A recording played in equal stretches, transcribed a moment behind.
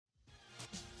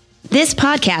This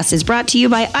podcast is brought to you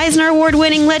by Eisner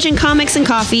Award-winning Legend Comics and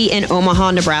Coffee in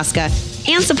Omaha, Nebraska,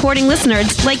 and supporting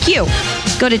listeners like you.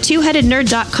 Go to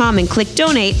twoheadednerd.com and click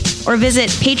donate, or visit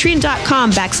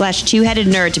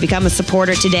patreon.com/twoheadednerd to become a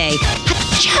supporter today.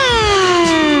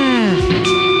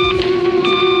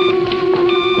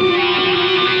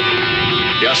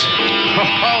 Yes. Ho,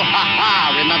 ho, ha,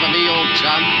 ha. Remember me, old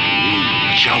chum?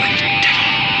 Jolly.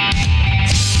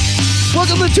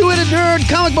 Welcome to Two-Headed Nerd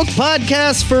Comic Book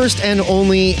Podcast, first and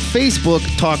only Facebook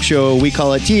talk show. We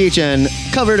call it THN,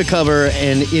 cover to cover,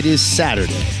 and it is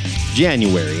Saturday,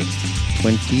 January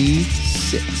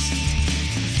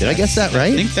 26th. Did I guess that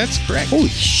right? I think that's correct. Holy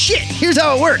shit! Here's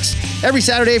how it works. Every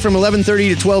Saturday from 11:30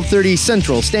 to 12:30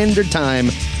 Central Standard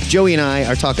Time, Joey and I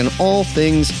are talking all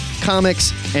things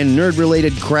comics and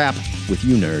nerd-related crap with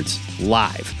you nerds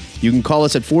live. You can call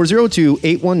us at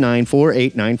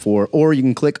 402-819-4894, or you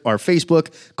can click our Facebook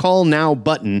Call Now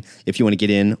button if you want to get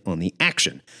in on the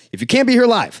action. If you can't be here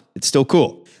live, it's still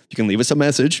cool. You can leave us a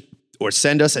message or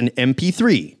send us an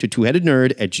MP3 to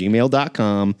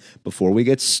twoheadednerd@gmail.com. Before we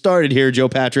get started here, Joe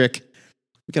Patrick,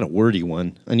 we got a wordy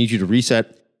one. I need you to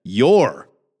reset your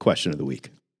question of the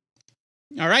week.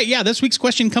 All right, yeah, this week's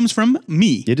question comes from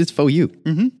me. It is for you.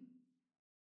 Mm-hmm.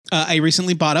 I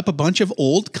recently bought up a bunch of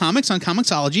old comics on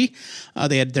Comixology.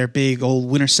 They had their big old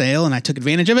winter sale, and I took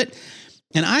advantage of it.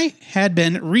 And I had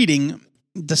been reading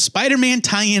the Spider-Man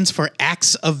tie-ins for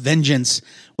Acts of Vengeance,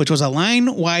 which was a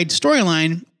line-wide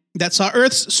storyline that saw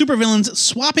Earth's supervillains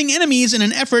swapping enemies in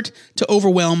an effort to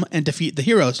overwhelm and defeat the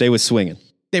heroes. They was swinging.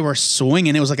 They were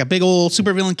swinging. It was like a big old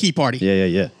supervillain key party.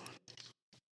 Yeah.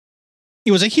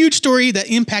 It was a huge story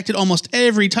that impacted almost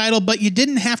every title, but you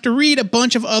didn't have to read a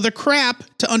bunch of other crap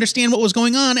to understand what was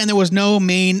going on, and there was no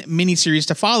main miniseries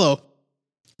to follow.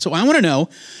 So I want to know,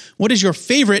 what is your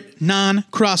favorite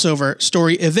non-crossover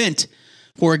story event?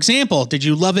 For example, did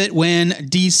you love it when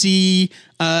DC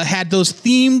had those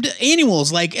themed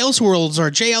annuals like Elseworlds or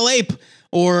JL Ape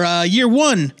or Year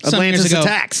One some years ago?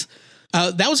 Attacks.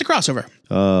 That was a crossover.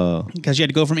 Oh. Because you had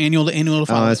to go from annual to annual to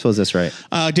follow. I suppose that's right.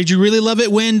 Did you really love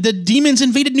it when the demons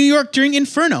invaded New York during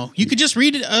Inferno? You could just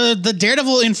read the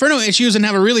Daredevil Inferno issues and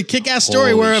have a really kick-ass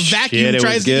story where a vacuum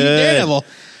tries to eat Daredevil.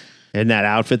 And that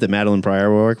outfit that Madeline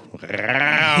Pryor wore.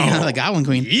 Yeah, the Goblin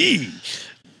Queen.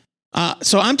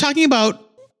 So I'm talking about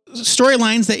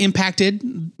storylines that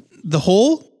impacted the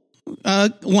whole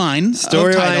line Storylines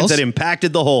of titles. that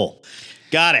impacted the whole.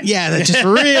 Got it. Yeah, that just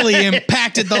really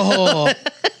impacted the whole.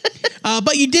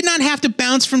 But you did not have to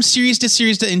bounce from series to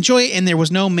series to enjoy it, and there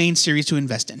was no main series to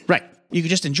invest in. Right. You could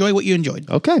just enjoy what you enjoyed.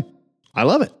 Okay. I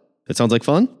love it. It sounds like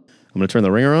fun. I'm going to turn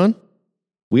the ringer on.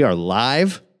 We are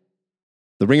live.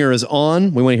 The ringer is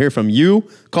on. We want to hear from you.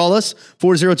 Call us,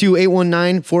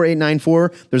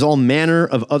 402-819-4894. There's all manner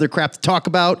of other crap to talk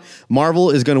about.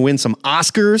 Marvel is going to win some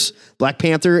Oscars. Black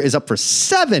Panther is up for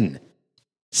seven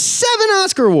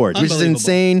Oscar awards, which is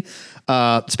insane.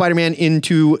 Spider-Man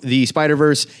Into the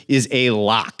Spider-Verse is a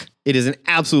lock. It is an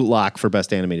absolute lock for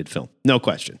Best Animated Film. No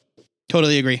question.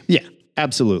 Totally agree. Yeah,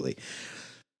 absolutely.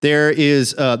 There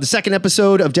is the second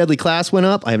episode of Deadly Class went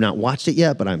up. I have not watched it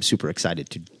yet, but I'm super excited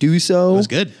to do so. It was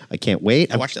good. I can't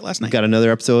wait. I watched it last night. I've got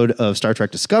another episode of Star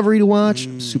Trek Discovery to watch.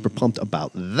 Super pumped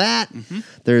about that. Mm-hmm.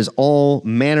 There's all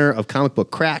manner of comic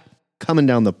book crap coming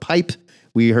down the pipe.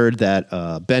 We heard that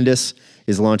Bendis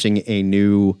is launching a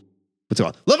new, what's it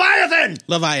called? Leviathan!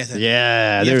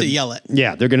 Yeah. You have to yell it.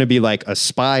 Yeah, they're going to be like a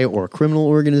spy or a criminal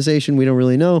organization. We don't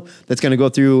really know. That's going to go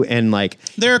through and like...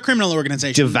 They're a criminal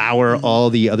organization. Devour all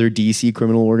the other DC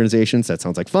criminal organizations. That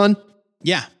sounds like fun.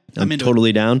 Yeah. I'm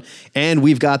totally down. And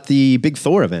we've got the big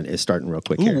Thor event is starting real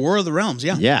quick here. War of the Realms,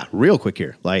 yeah. Yeah, real quick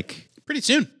here. Like... Pretty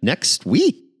soon. Next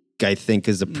week, I think,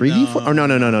 is the preview for... Oh,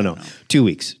 no. 2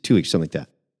 weeks. 2 weeks, something like that.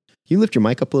 You lift your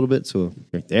mic up a little bit, so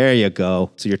there you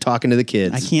go. So you're talking to the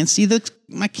kids. I can't see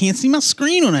my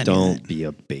screen when I do that. Don't be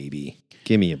a baby.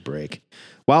 Give me a break.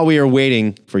 While we are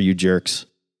waiting for you jerks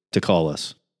to call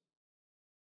us,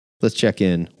 let's check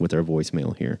in with our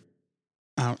voicemail here.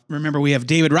 Remember, we have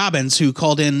David Robbins, who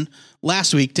called in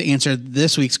last week to answer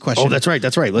this week's question. Oh, that's right.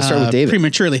 Let's start with David.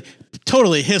 Prematurely.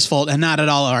 Totally his fault and not at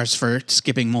all ours for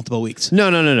skipping multiple weeks.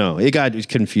 No. It got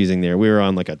confusing there. We were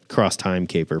on like a cross-time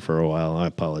caper for a while. I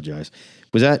apologize.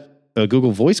 Was that a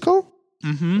Google Voice call?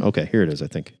 Mm-hmm. Okay, here it is, I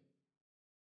think.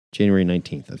 January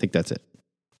 19th. I think that's it.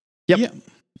 Yep. Yeah.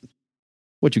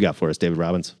 What you got for us, David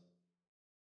Robbins?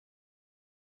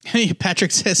 Hey,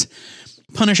 Patrick says,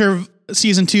 Punisher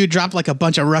Season 2 dropped like a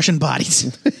bunch of Russian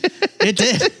bodies. It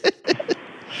did.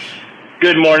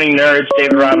 Good morning, nerds.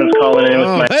 David Robbins calling in with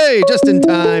my... Hey, just in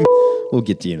time. We'll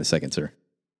get to you in a second, sir.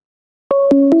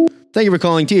 Thank you for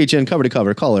calling THN Cover to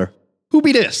Cover. Caller, Who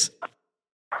be this?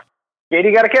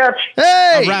 JD got a catch.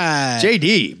 Hey, All right.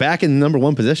 JD, back in the number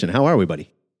one position. How are we, buddy?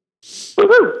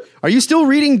 Woohoo! Are you still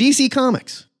reading DC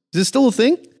Comics? Is this still a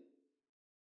thing?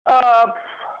 Kind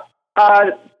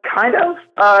of.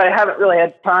 I haven't really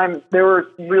had time. There were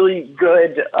really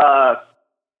good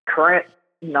current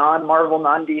non-Marvel,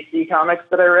 non-DC comics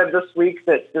that I read this week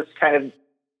that just kind of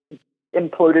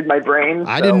imploded my brain.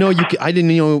 I didn't know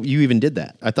you even did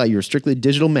that. I thought you were a strictly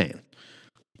digital man.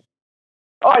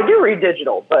 Oh, I do read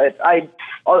digital, but I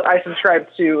subscribe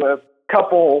to a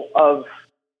couple of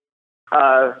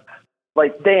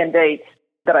like day and date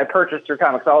that I purchased through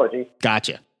Comixology.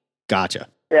 Gotcha.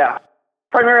 Yeah,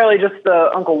 primarily just the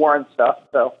Uncle Warren stuff.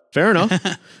 So Fair enough.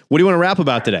 What do you want to rap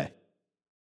about today?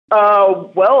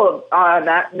 Well, on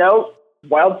that note,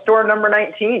 Wildstorm number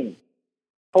 19.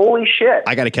 Holy shit!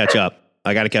 I got to catch up.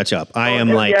 I am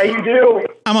yeah, you do.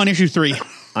 I'm on issue 3.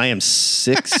 I am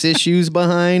 6 issues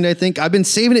behind, I think. I've been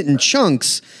saving it in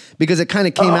chunks because it kind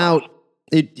of came out.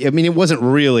 It wasn't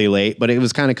really late, but it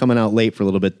was kind of coming out late for a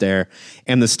little bit there.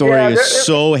 And the story is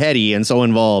so heady and so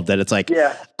involved that it's like,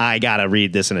 I got to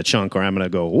read this in a chunk or I'm going to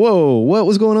go, whoa, what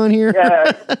was going on here?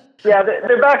 Yeah,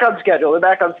 they're back on schedule.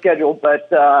 But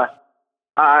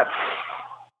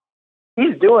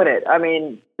he's doing it. I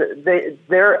mean,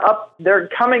 they're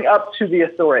coming up to the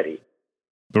authority.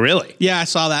 Really? Yeah, I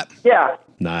saw that. Yeah.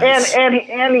 Nice.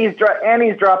 And he's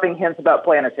dropping hints about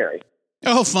Planetary.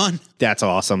 Oh, fun. That's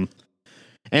awesome.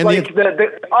 And Like this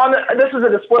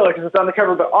isn't a spoiler because it's on the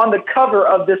cover, but on the cover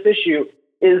of this issue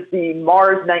is the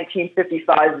Mars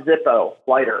 1955 Zippo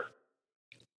lighter.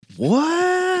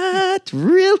 What?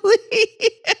 Really?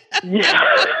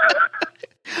 Yeah.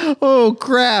 Oh,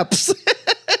 craps.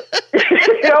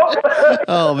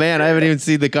 Oh, man, I haven't even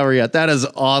seen the cover yet. And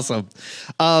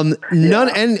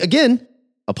again,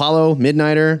 Apollo,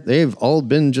 Midnighter, they've all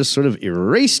been just sort of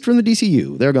erased from the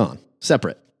DCU. They're gone,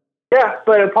 separate. Yeah,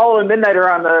 but Apollo and Midnight are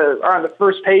on the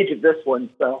first page of this one,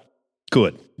 so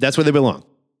good. That's where they belong.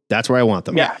 That's where I want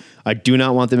them. Yeah. I do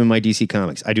not want them in my DC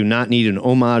Comics. I do not need an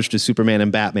homage to Superman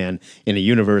and Batman in a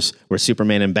universe where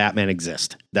Superman and Batman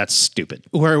exist. That's stupid.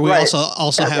 Where we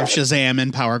also have Shazam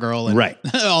and Power Girl and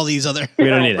all these other. We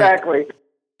don't need exactly.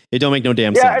 It don't make no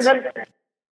damn sense. And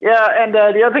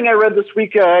the other thing I read this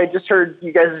week, I just heard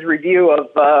you guys' review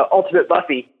of Ultimate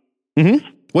Buffy. Mm-hmm.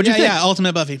 What'd you think? Yeah,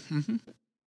 Ultimate Buffy. Mm-hmm.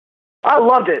 I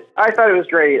loved it. I thought it was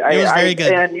great. It was very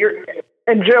good.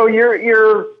 And Joe,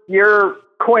 your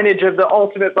coinage of the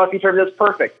Ultimate Buffy term is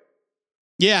perfect.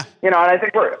 Yeah. And I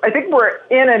think we're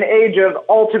in an age of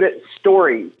ultimate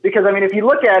stories because I mean, if you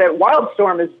look at it,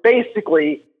 Wildstorm is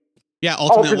basically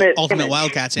ultimate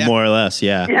Wildcats. Yeah, more or less.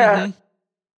 Yeah. Yeah.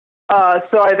 Mm-hmm.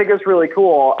 So I think it's really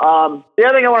cool. The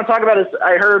other thing I want to talk about is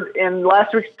I heard in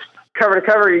last week's Cover to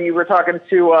Cover you were talking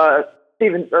to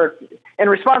Stephen, or in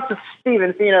response to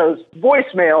Stephen Fino's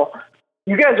voicemail.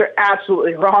 You guys are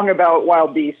absolutely wrong about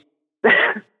Wild Beast.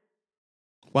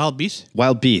 Wild Beast?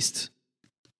 Wild Beast.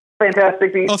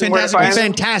 Fantastic Beast. Oh,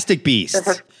 Fantastic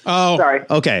Beast. Oh, sorry.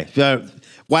 Okay.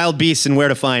 Wild Beasts and where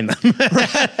to find them.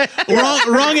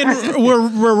 wrong, and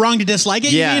we're wrong to dislike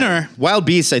it. Yeah. You mean, or Wild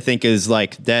Beasts, I think, is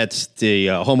like that's the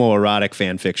homoerotic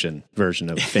fan fiction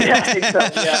version of Fantastic.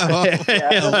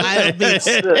 Wild Beasts.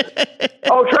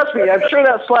 Oh, trust me, I'm sure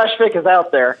that slash fic is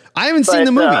out there. I haven't seen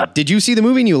the movie. Did you see the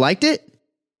movie and you liked it?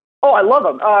 Oh, I love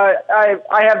them.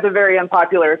 I have the very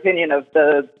unpopular opinion of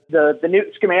the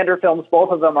Newt Scamander films.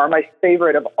 Both of them are my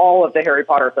favorite of all of the Harry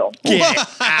Potter films. Get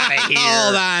out of here.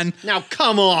 Hold on. Now,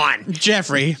 come on.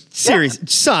 Jeffrey. Serious.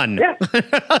 Son. Yeah.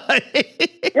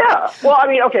 Yeah. Well, I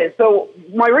mean, okay, so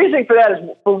my reasoning for that is,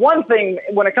 for one thing,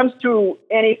 when it comes to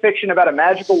any fiction about a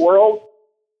magical world,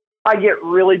 I get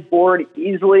really bored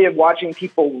easily of watching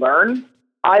people learn.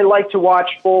 I like to watch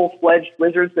full-fledged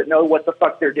wizards that know what the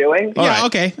fuck they're doing. Yeah, right.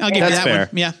 Okay. I'll give you that fair.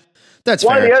 one. Yeah. That's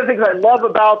one fair. of the other things I love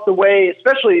about the way,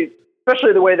 especially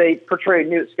the way they portray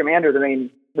Newt Scamander, the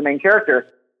main character,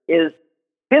 is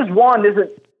his wand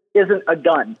isn't a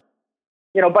gun.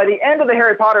 By the end of the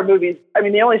Harry Potter movies, I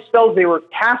mean, the only spells they were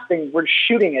casting were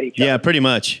shooting at each other. Yeah, pretty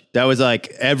much. That was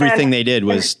like everything they did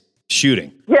was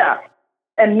shooting. Yeah.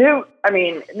 And Newt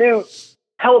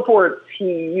teleports. He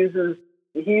uses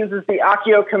the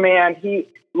Accio command. He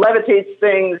levitates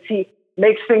things. He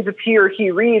makes things appear.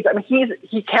 He reads. I mean,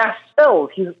 he casts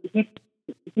spells. He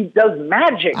does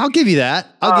magic. I'll give you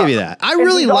that. I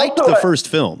really liked the first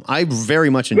film. I very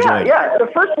much enjoyed it. Yeah, the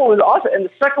first one was awesome, and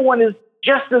the second one is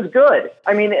just as good.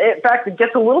 I mean, in fact, it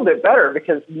gets a little bit better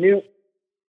because Newt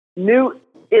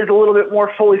is a little bit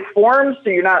more fully formed, so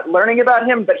you're not learning about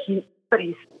him, but he's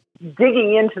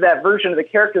digging into that version of the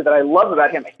character that I love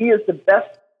about him. He is the best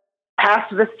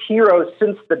pacifist hero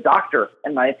since the Doctor,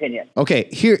 in my opinion. Okay,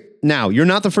 now you're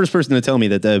not the first person to tell me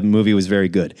that the movie was very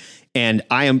good, and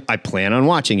I plan on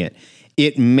watching it.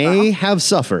 It may have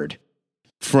suffered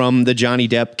from the Johnny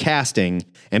Depp casting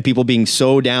and people being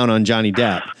so down on Johnny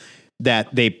Depp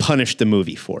that they punished the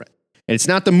movie for it. And it's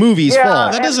not the movie's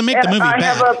fault. That doesn't make the movie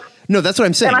bad. No, that's what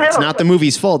I'm saying. It's not the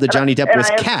movie's fault that Johnny Depp was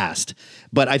cast.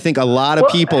 But I think a lot of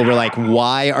people were like,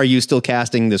 why are you still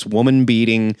casting this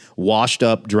woman-beating,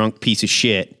 washed-up, drunk piece of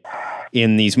shit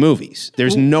in these movies?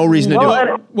 There's no reason to do it.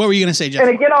 What were you going to say, Jeff? And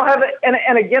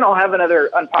again, I'll have another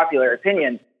unpopular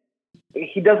opinion.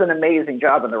 He does an amazing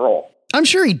job in the role. I'm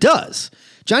sure he does.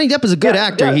 Johnny Depp is a good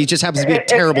actor. He just happens to be a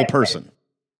terrible person.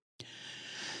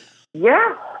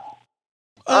 Yeah.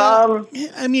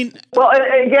 I mean... Well,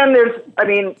 again,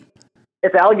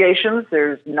 it's allegations.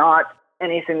 There's not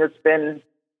anything that's been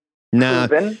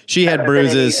proven. She had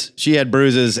bruises. She had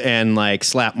bruises and like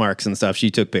slap marks and stuff.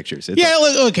 She took pictures.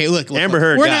 Look. Amber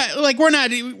Heard. We're not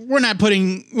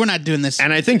doing this.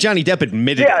 And I think Johnny Depp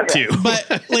admitted it too.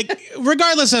 But like,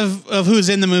 regardless of who's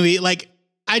in the movie, like,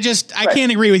 I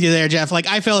can't agree with you there, Jeff. Like,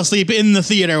 I fell asleep in the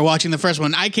theater watching the first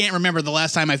one. I can't remember the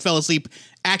last time I fell asleep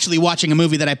actually watching a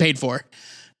movie that I paid for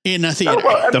in a theater.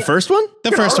 The first one?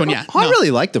 The first one, yeah. I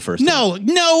really liked the first one.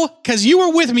 No, because you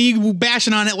were with me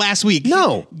bashing on it last week.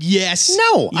 No. Yes.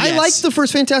 No, I liked the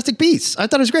first Fantastic Beasts. I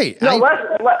thought it was great. No,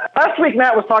 last week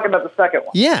Matt was talking about the second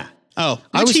one. Yeah. Oh,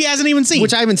 which he hasn't even seen.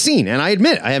 Which I haven't seen, and I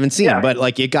admit I haven't seen, but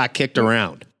like it got kicked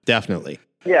around, definitely.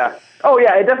 Yeah. Oh,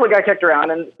 yeah, it definitely got kicked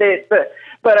around, and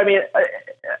but I mean,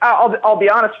 I'll be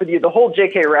honest with you. The whole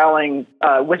J.K. Rowling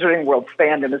Wizarding World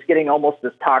fandom is getting almost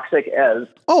as toxic as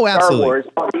Star Wars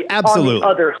on the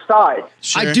other side.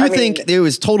 Sure. I think it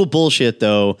was total bullshit,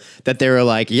 though, that they were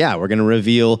like, yeah, we're going to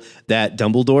reveal that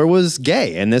Dumbledore was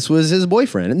gay and this was his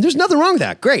boyfriend. And there's nothing wrong with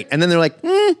that. Great. And then they're like,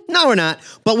 no, we're not.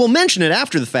 But we'll mention it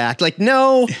after the fact. Like,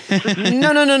 no.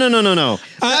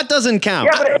 That doesn't count.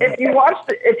 Yeah, but if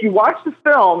you watch the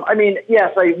film, I mean,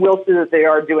 yes, I will say that they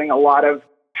are doing a lot of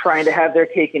trying to have their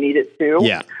cake and eat it too.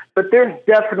 Yeah. But there's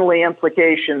definitely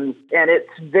implications, and it's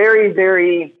very,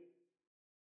 very,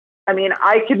 I mean,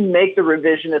 I can make the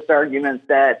revisionist argument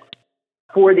that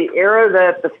for the era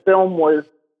that the film was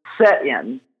set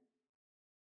in,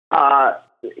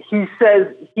 he says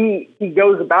he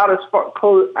goes about as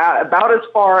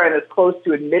far and as close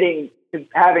to admitting to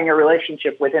having a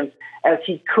relationship with him as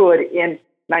he could in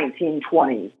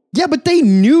 1920s. Yeah, but they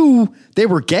knew they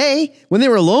were gay. When they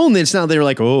were alone, they were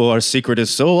like, oh, our secret is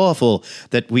so awful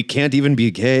that we can't even be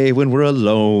gay when we're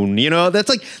alone. You know, that's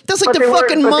like the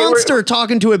fucking monster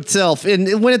talking to himself.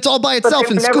 And when it's all by itself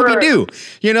in Scooby-Doo,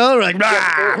 you know, like, rah,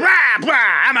 rah,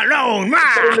 rah, I'm alone.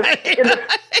 Rah.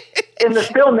 In the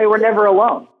film, they were never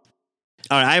alone.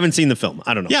 All right, I haven't seen the film.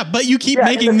 I don't know. Yeah, but you keep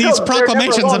making these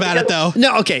proclamations about it, though.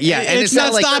 No, okay, yeah. And it's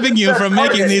not like, stopping you from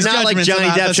making these judgments Johnny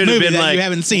about Depp this should have movie been that like, you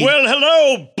haven't seen. Well,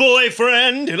 hello,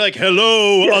 boyfriend. Like,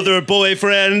 hello, other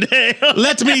boyfriend.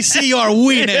 Let me see your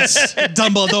weenus,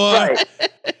 Dumbledore. Right.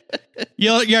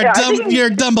 You're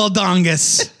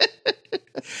Dumbledongus.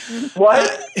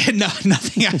 What? No,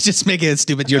 nothing. I was just making a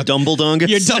stupid joke. You're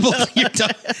Dumbledongus?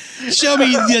 Show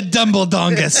me your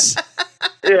Dumbledongus.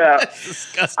 Yeah.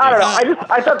 I don't know.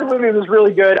 I thought the movie was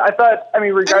really good.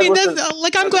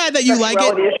 Regardless I'm glad that you like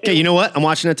it. Okay, you know what? I'm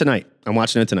watching it tonight. I'm glad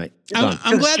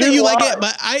that you like it,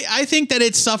 but I think that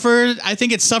it suffered. I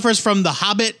think it suffers from the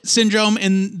Hobbit syndrome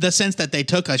in the sense that they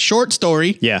took a short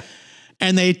story. Yeah.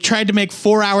 And they tried to make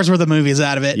 4 hours worth of movies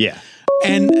out of it. Yeah.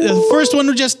 And the first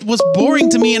one just was boring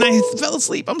to me, and I fell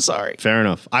asleep. I'm sorry. Fair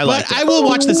enough. But I will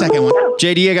watch the second one.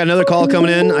 JD, I got another call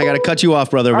coming in. I got to cut you off,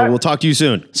 brother, but we'll talk to you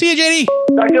soon. See you, JD.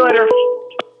 Talk to you later.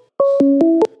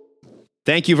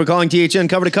 Thank you for calling THN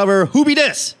Cover to Cover. Who be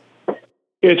this?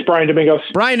 It's Brian Domingos.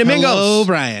 Brian Domingos. Hello,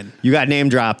 Brian. You got name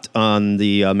dropped on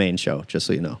the main show, just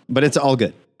so you know. But it's all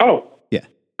good. Oh. Yeah.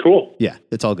 Cool. Yeah,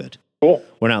 it's all good. Cool.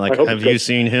 We're not like, have you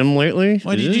seen him lately?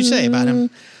 What did you say about him?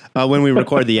 When we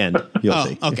record the end, you'll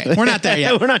see. Okay. We're not there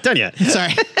yet. We're not done yet.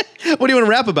 Sorry. What do you want to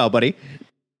rap about, buddy?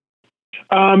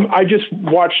 I just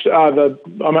watched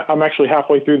I'm actually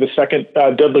halfway through the second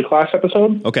Deadly Class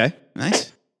episode. Okay.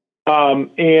 Nice.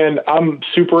 And I'm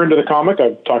super into the comic.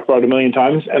 I've talked about it a million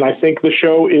times. And I think the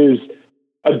show is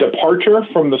a departure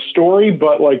from the story,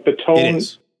 but like the tone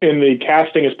in the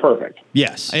casting is perfect.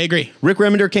 Yes. I agree. Rick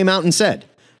Remender came out and said,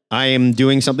 I am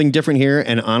doing something different here,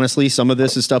 and honestly, some of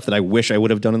this is stuff that I wish I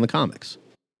would have done in the comics.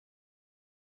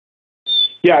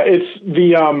 Yeah, it's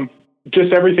the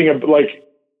just everything of like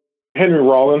Henry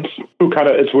Rollins, who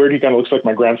it's weird. He kind of looks like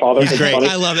my grandfather. He's great.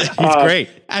 I love it. He's great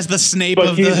as the Snape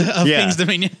of King's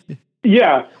Dominion.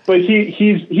 Yeah, but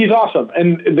he's awesome,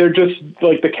 and they're just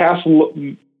like the cast.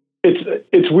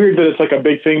 It's weird that it's like a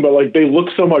big thing, but like they look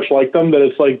so much like them that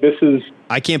it's like this is.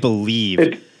 I can't believe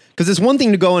because it's one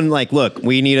thing to go and like, look,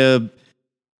 we need a.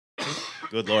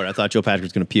 Good Lord, I thought Joe Patrick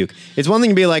was going to puke. It's one thing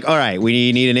to be like, all right,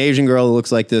 we need an Asian girl who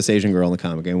looks like this Asian girl in the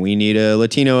comic, and we need a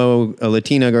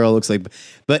Latina girl who looks like,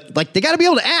 but like they got to be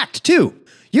able to act too.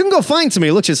 You can go find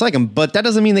somebody who looks just like them, but that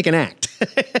doesn't mean they can act.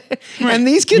 Right. And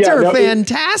these kids are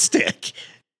fantastic.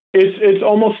 It's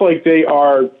almost like they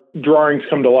are drawings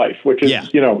come to life, which is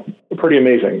pretty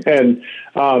amazing. And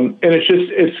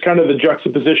it's kind of the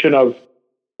juxtaposition of.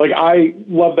 Like, I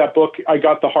love that book. I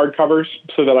got the hardcovers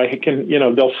so that I can,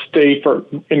 they'll stay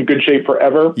in good shape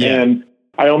forever. Yeah. And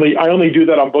I only do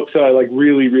that on books that I like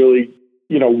really, really,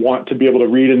 want to be able to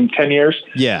read in 10 years.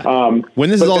 Yeah.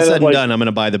 When this is all said and done, I'm going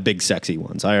to buy the big sexy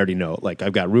ones. I already know. Like,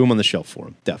 I've got room on the shelf for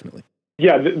them. Definitely.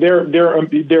 Yeah, they're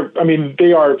really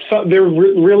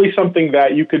something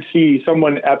that you could see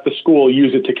someone at the school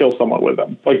use it to kill someone with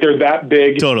them. Like they're that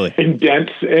big, totally, and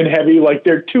dense and heavy. Like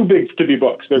they're too big to be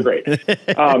books. They're great.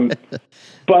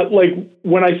 But like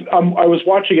when I was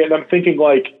watching it and I'm thinking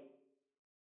like,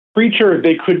 Preacher,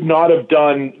 they could not have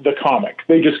done the comic.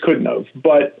 They just couldn't have.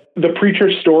 But the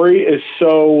Preacher story is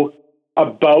so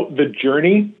about the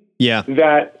journey,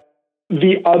 that.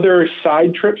 The other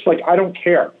side trips, like I don't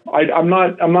care. I'm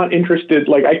not interested.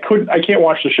 Like I can't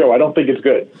watch the show. I don't think it's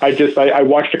good. I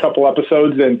watched a couple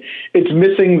episodes and it's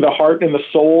missing the heart and the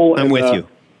soul. I'm with you.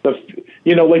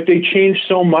 Like they changed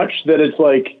so much that it's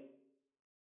like,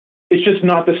 it's just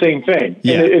not the same thing.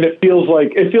 Yeah. And it feels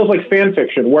like fan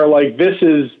fiction where like this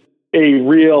is a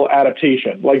real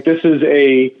adaptation. Like this is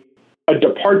a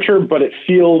departure, but it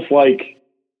feels like,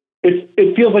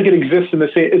 it feels like it exists in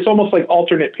the same. It's almost like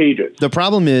alternate pages. The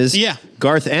problem is,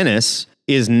 Garth Ennis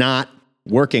is not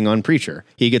working on Preacher.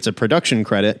 He gets a production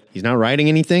credit. He's not writing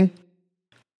anything.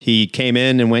 He came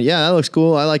in and went, "Yeah, that looks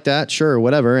cool. I like that. Sure,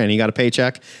 whatever." And he got a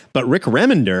paycheck. But Rick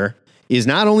Remender is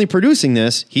not only producing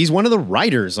this; he's one of the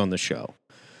writers on the show.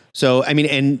 So, I mean,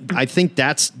 and I think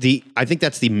that's the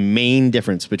main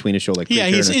difference between a show like Preacher. Yeah,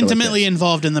 he's intimately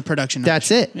involved in the production. That's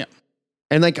it. Yeah.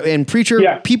 And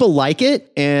Preacher, people like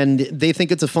it and they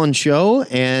think it's a fun show.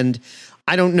 And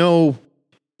I don't know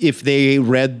if they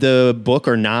read the book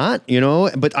or not,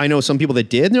 but I know some people that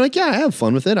did and they're like, yeah, I have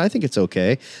fun with it. I think it's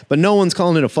okay. But no one's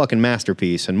calling it a fucking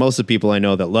masterpiece. And most of the people I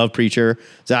know that love Preacher,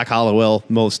 Zach Hollowell,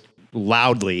 most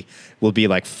loudly will be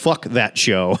like, fuck that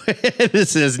show.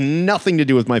 This has nothing to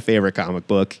do with my favorite comic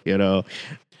book, I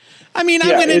mean,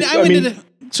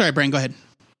 sorry, Brian, go ahead.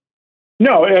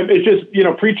 No, it's just,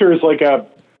 Preacher is like a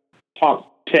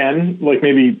top 10, like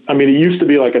maybe, it used to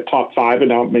be like a top 5 and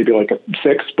now maybe like a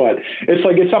 6, but it's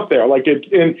like, it's up there. Like and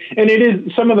it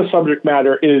is, some of the subject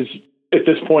matter is at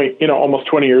this point, almost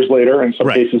 20 years later, in some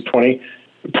cases 20,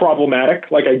 problematic.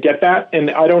 Like I get that.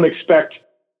 And I don't expect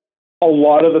a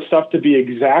lot of the stuff to be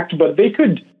exact, but they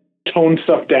could tone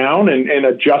stuff down and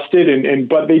adjust it.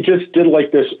 But they just did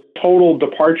like this total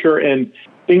departure and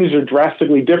things are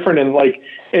drastically different.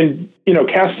 And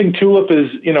casting Tulip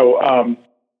is,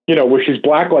 where she's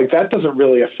black, like that doesn't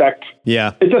really affect.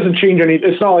 Yeah. It doesn't change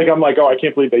anything. It's not like I'm like, oh, I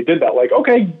can't believe they did that. Like,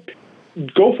 okay,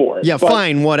 go for it. Yeah, but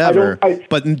fine, whatever.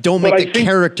 But don't make the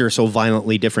character so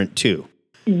violently different too.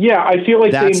 Yeah, I feel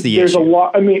like there's issue. A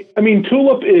lot. I mean,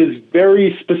 Tulip is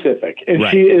very specific, and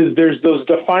there's those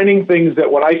defining things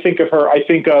that when I think of her, I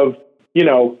think of,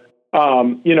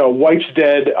 wife's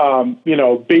dead,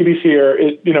 baby's here,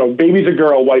 baby's a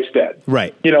girl, wife's dead.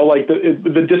 Right. Like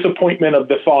the disappointment of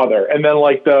the father. And then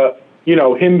like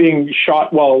him being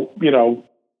shot while,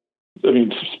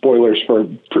 spoilers for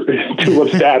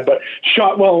Tulip's dad, but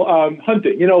shot while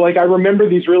hunting. Like I remember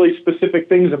these really specific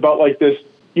things about like this,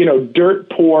 dirt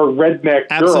poor redneck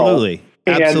girl. Absolutely.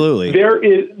 And absolutely.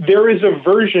 There is a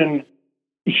version,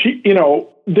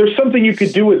 there's something you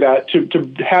could do with that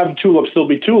to have Tulip still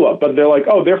be Tulip, but they're like,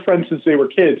 oh, they're friends since they were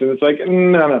kids. And it's like,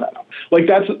 no. Like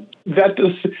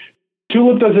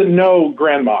Tulip doesn't know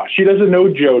grandma. She doesn't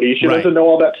know Jody. She doesn't know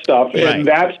all that stuff. And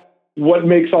that's what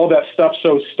makes all that stuff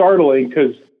so startling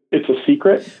because it's a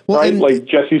secret, right? Like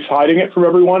Jesse's hiding it from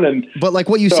everyone. But like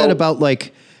what you said about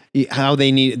like how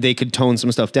they could tone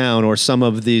some stuff down or some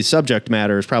of the subject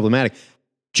matter is problematic.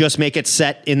 Just make it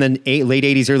set in the late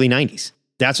 80s, early 90s.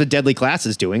 That's what Deadly Class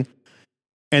is doing.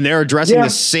 And they're addressing the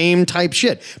same type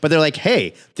shit. But they're like,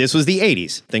 hey, this was the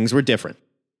 80s. Things were different.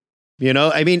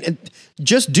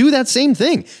 Just do that same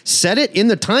thing. Set it in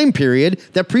the time period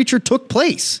that Preacher took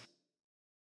place.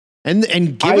 And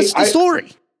give us the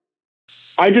story.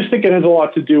 I just think it has a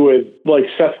lot to do with like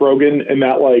Seth Rogen and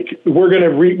that like,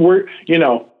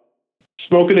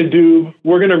 smoking a doob.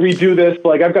 We're going to redo this.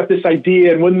 Like, I've got this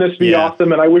idea, and wouldn't this be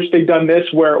awesome? And I wish they'd done this,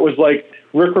 where it was like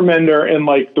Rick Remender and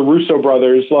like the Russo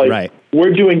brothers. Like,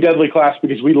 we're doing Deadly Class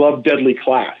because we love Deadly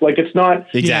Class. Like, it's not,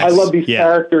 I love these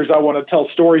characters. I want to tell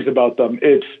stories about them.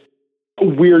 It's,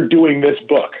 we're doing this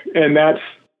book, and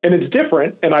it's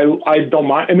different. And I don't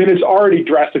mind. I mean, it's already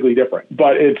drastically different,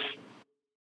 but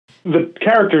the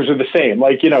characters are the same.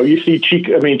 Like, you see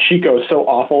Chico. I mean, Chico is so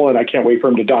awful, and I can't wait for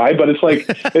him to die. But it's like,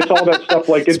 it's all that stuff.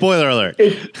 Like, spoiler alert.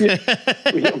 If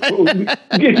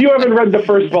you haven't read the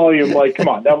first volume, like, come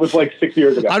on, that was like 6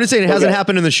 years ago. I'm just saying it hasn't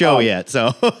happened in the show yet.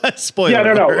 So spoiler.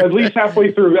 Yeah, no. alert. At least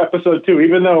halfway through episode 2,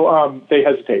 even though they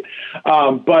hesitate.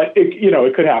 But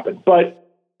it could happen. But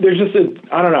there's just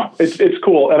I don't know. It's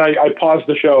cool. And I paused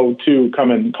the show to come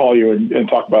and call you and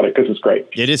talk about it because it's great.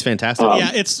 It is fantastic.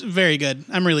 Yeah, it's very good.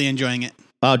 I'm really enjoying it.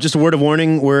 Just a word of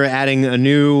warning. We're adding a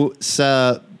new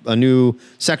section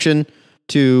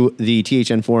to the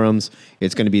THN forums.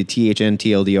 It's going to be THN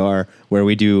TLDR, where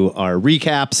we do our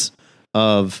recaps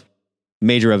of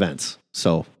major events.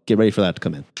 So get ready for that to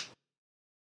come in.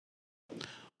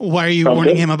 Why are you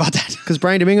warning him about that? Because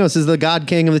Brian Domingos is the God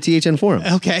King of the THN forum.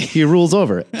 Okay. He rules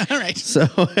over it. All right. So,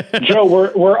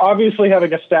 Joe, we're obviously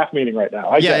having a staff meeting right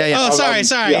now. Yeah. Oh, sorry.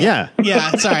 Yeah.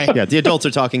 Yeah, sorry. Yeah, the adults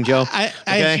are talking, Joe. Sorry,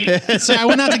 I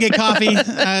went out to get coffee.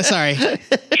 Sorry.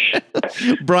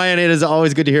 Brian, it is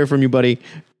always good to hear from you, buddy.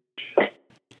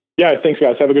 Yeah, thanks,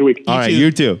 guys. Have a good week. All right, you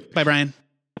too. Bye, Brian.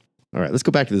 All right, let's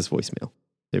go back to this voicemail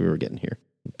that we were getting here.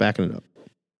 Backing it up.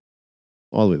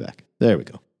 All the way back. There we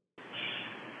go.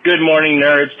 Good morning,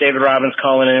 nerds. David Robbins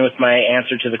calling in with my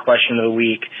answer to the question of the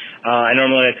week. I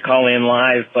normally like to call in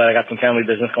live, but I got some family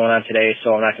business going on today,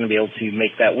 so I'm not going to be able to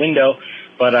make that window.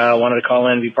 But I wanted to call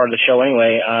in and be part of the show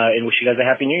anyway, and wish you guys a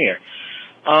Happy New Year.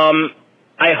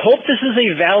 I hope this is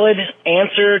a valid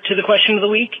answer to the question of the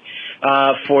week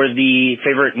for the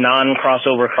favorite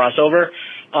non-crossover crossover.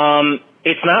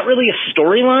 It's not really a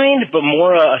storyline, but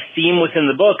more a theme within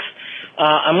the books.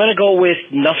 I'm going to go with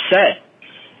Nuff Said.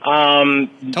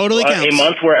 Totally counts. A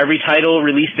month where every title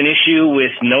released an issue with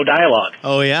no dialogue.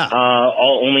 Oh yeah.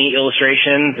 Only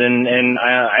illustrations, and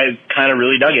I kind of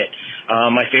really dug it.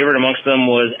 My favorite amongst them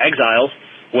was Exiles,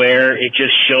 where it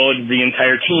just showed the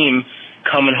entire team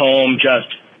coming home just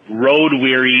road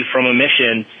weary from a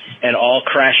mission and all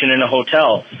crashing in a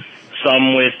hotel.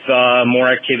 Some with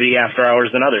more activity after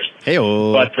hours than others.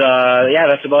 Hey-o. But yeah,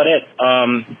 that's about it.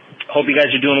 Hope you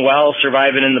guys are doing well,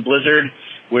 surviving in the blizzard.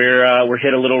 We're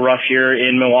hit a little rough here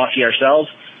in Milwaukee ourselves,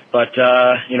 but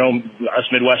us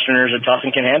Midwesterners are tough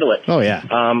and can handle it. Oh yeah.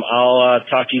 I'll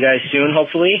talk to you guys soon,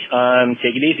 hopefully.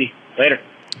 Take it easy. Later.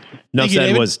 Nuff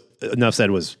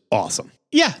Said was awesome.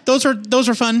 Yeah, those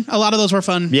were fun. A lot of those were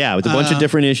fun. Yeah, with a bunch of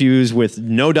different issues with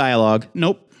no dialogue.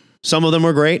 Nope. Some of them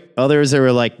were great. Others, they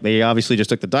were like, they obviously just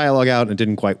took the dialogue out and it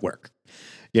didn't quite work.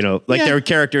 Their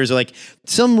characters are like,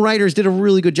 some writers did a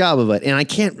really good job of it. And I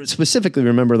can't specifically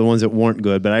remember the ones that weren't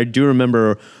good, but I do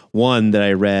remember one that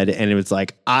I read and it was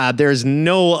like, there's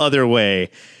no other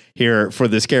way here for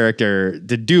this character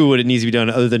to do what it needs to be done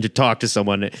other than to talk to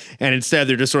someone. And instead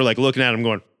they're just sort of like looking at him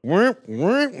going, like,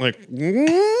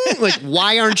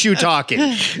 why aren't you talking?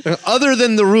 Other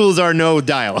than the rules are no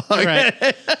dialogue.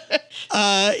 Right.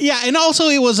 And also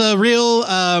it was a real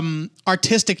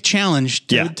artistic challenge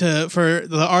for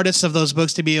the artists of those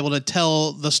books to be able to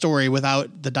tell the story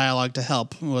without the dialogue to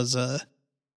help was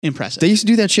impressive. They used to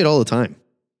do that shit all the time,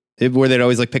 where they'd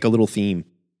always like pick a little theme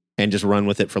and just run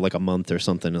with it for like a month or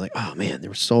something. Like, oh man, they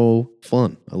were so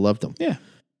fun. I loved them. Yeah.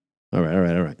 All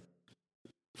right.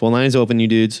 Phone line is open, you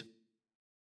dudes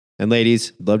and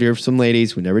ladies. Love to hear from some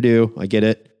ladies. We never do. I get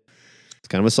it. It's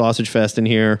kind of a sausage fest in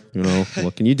here.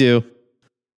 What can you do?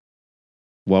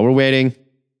 While we're waiting,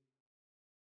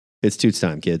 it's Toots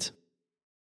time, kids.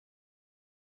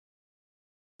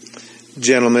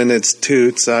 Gentlemen, it's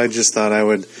Toots. I just thought I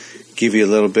would give you a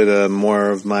little bit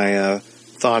more of my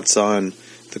thoughts on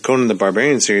the Conan the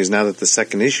Barbarian series now that the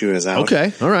second issue is out.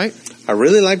 Okay, all right. I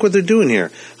really like what they're doing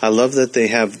here. I love that they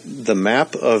have the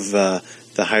map of the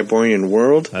Hyborian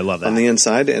world on the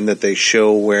inside and that they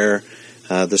show where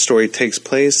the story takes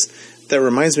place. That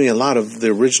reminds me a lot of the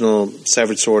original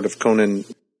Savage Sword of Conan.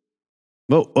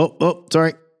 Oh,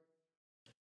 sorry.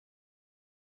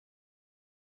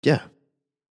 Yeah.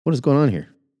 What is going on here?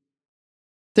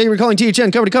 Thank you for calling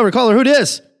THN cover to cover. Caller, who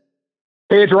dis?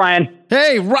 Hey, it's Ryan.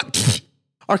 Hey,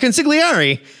 our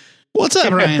consigliere. What's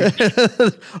up, Ryan?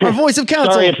 Our voice of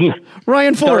counsel.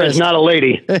 Ryan Forrest. Sorry, it's not a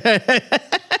lady.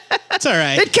 It's all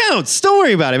right. It counts. Don't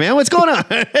worry about it, man. What's going on?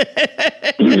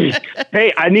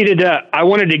 Hey, I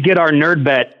wanted to get our nerd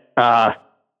bet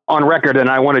on record, and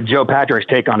I wanted Joe Patrick's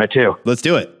take on it too. Let's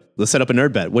do it. Let's set up a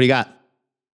nerd bet. What do you got?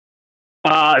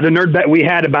 The nerd bet we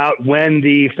had about when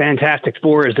the Fantastic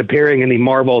Four is appearing in the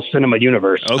Marvel Cinema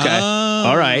Universe. Okay.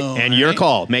 All right. And your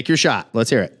call. Make your shot. Let's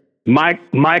hear it.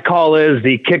 My call is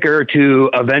the kicker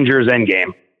to Avengers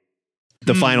Endgame.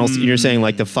 The final, you're saying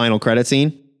like the final credit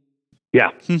scene? Yeah.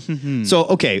 So,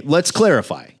 okay, let's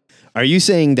clarify. Are you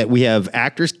saying that we have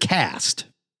actors cast,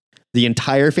 the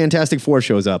entire Fantastic Four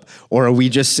shows up, or are we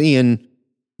just seeing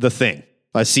the thing?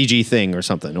 A CG thing or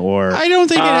something, or I don't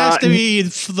think it has to be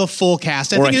the full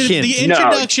cast. I or think a it's hint. the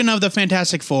introduction of the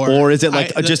Fantastic Four, or is it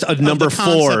like just a number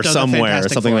 4 somewhere or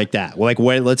something like that? Well, like,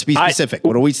 let's be specific.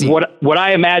 What do we see? What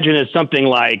I imagine is something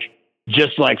like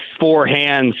just like 4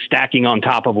 hands stacking on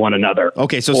top of one another.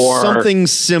 Okay, so something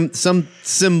some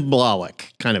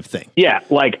symbolic kind of thing. Yeah,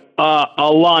 like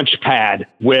a launch pad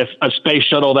with a space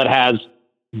shuttle that has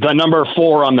the number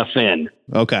 4 on the fin.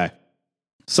 Okay.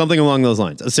 Something along those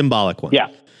lines, a symbolic one. Yeah.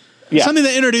 Something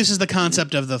that introduces the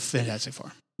concept of the Fantastic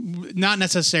Four. Not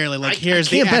necessarily like here's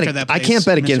the actor that plays I can't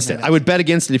bet against Mr. it. I would bet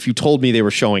against it if you told me they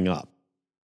were showing up.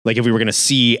 Like if we were going to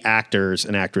see actors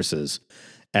and actresses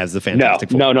as the Fantastic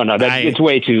Four. No. It's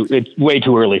way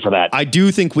too early for that. I do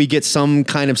think we get some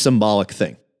kind of symbolic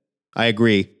thing. I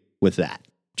agree with that.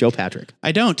 Joe Patrick.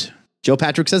 I don't. Joe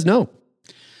Patrick says no.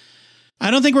 I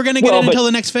don't think we're going to get it until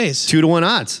the next phase. 2-1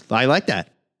 odds. I like that.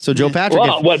 So Joe Patrick,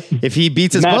 if he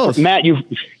beats us both. Matt,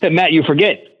 you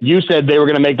forget. You said they were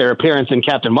going to make their appearance in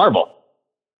Captain Marvel.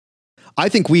 I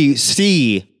think we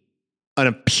see an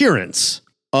appearance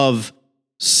of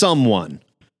someone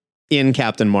in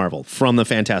Captain Marvel from the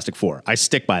Fantastic Four. I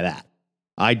stick by that.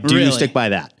 I do stick by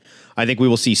that. I think we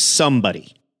will see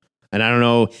somebody. And I don't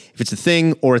know if it's a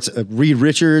thing or it's Reed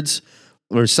Richards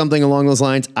or something along those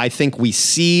lines. I think we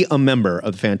see a member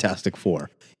of the Fantastic Four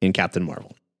in Captain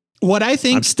Marvel. What I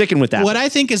think, I'm sticking with that. What I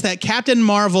think is that Captain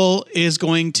Marvel is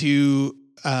going to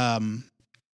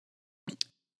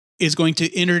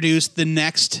introduce the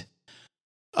next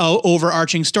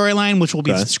overarching storyline, which will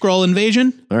be Skrull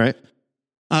invasion. All right.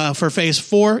 For Phase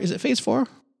 4, is it Phase 4?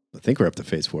 I think we're up to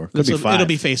Phase 4. Could be 5. It'll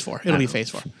be Phase 4. It'll be Phase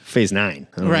 4. Phase 9.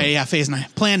 Right? Yeah, Phase 9.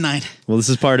 Plan 9. Well, this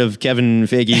is part of Kevin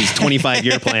Feige's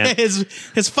 25-year plan.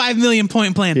 his 5 million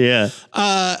point plan. Yeah.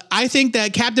 I think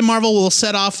that Captain Marvel will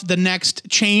set off the next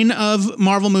chain of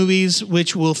Marvel movies,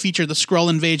 which will feature the Skrull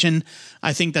invasion.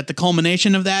 I think that the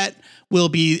culmination of that will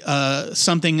be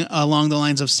something along the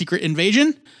lines of Secret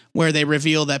Invasion, where they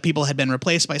reveal that people had been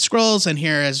replaced by Skrulls, and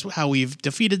here is how we've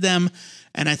defeated them.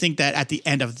 And I think that at the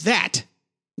end of that,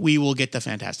 we will get the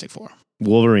Fantastic Four.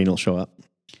 Wolverine will show up.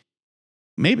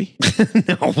 Maybe.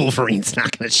 No, Wolverine's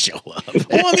not going to show up.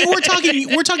 Well, I mean,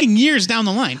 we're talking years down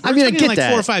the line. I get like that.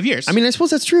 4 or 5 years. I mean, I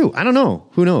suppose that's true. I don't know.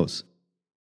 Who knows?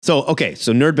 So, okay.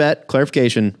 So, nerd bet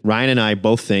clarification. Ryan and I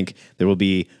both think there will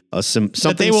be something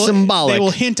symbolic. They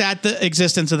will hint at the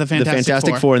existence of the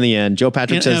Fantastic Four in the end. Joe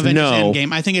Patrick says no.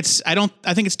 Endgame. I think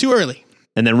it's too early.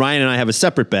 And then Ryan and I have a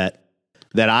separate bet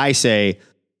that I say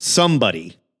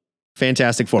somebody.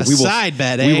 Fantastic Four.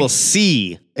 We will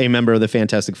see a member of the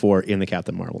Fantastic Four in the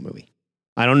Captain Marvel movie.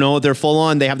 I don't know if they're full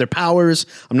on. They have their powers.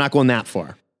 I'm not going that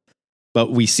far.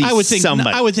 But we see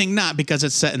somebody. I would think not because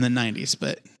it's set in the 90s,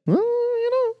 but... Well,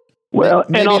 you know. Well,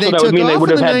 maybe and also they that took would mean they off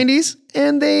would in have the had... 90s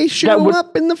and they show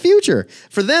up in the future.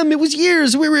 For them, it was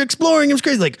years. We were exploring. It was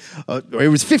crazy. Like, it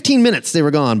was 15 minutes they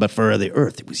were gone. But for the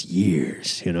Earth, it was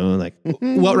years. You know, like...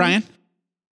 What, Ryan?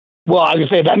 Well, I was going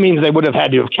to say, that means they would have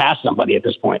had to have cast somebody at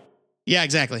this point. Yeah,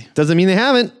 exactly. Doesn't mean they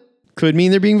haven't. Could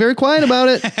mean they're being very quiet about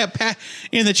it.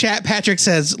 In the chat, Patrick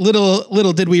says,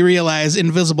 little did we realize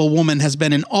Invisible Woman has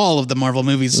been in all of the Marvel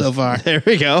movies so far. There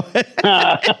we go.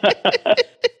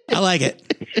 I like it.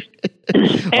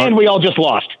 And we all just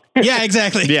lost. Yeah,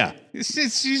 exactly. Yeah.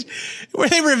 She's where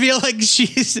they reveal like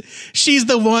she's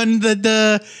the one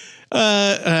that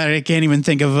I can't even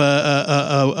think of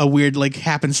a weird like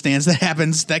happenstance that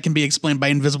happens that can be explained by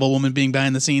Invisible Woman being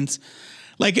behind the scenes.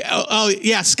 Like,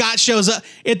 yeah, Scott shows up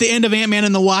at the end of Ant-Man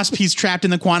and the Wasp. He's trapped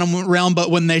in the quantum realm, but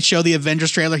when they show the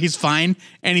Avengers trailer, he's fine.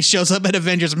 And he shows up at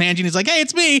Avengers Mansion. He's like, hey,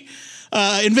 it's me.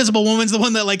 Invisible Woman's the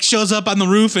one that like shows up on the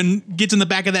roof and gets in the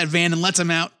back of that van and lets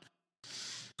him out.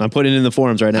 I'm putting it in the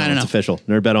forums right now. It's official.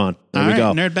 Nerd bet on. There we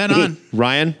go. Nerd bet on.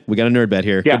 Ryan, we got a nerd bet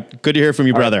here. Yeah. Good to hear from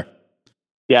you, brother. Right.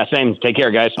 Yeah, same. Take care,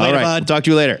 guys. All right. We'll talk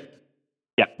to you later.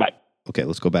 Yeah, bye. Okay,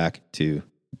 let's go back to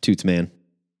Toots Man.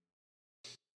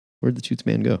 Where'd the Toots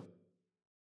Man go?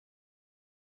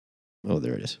 Oh,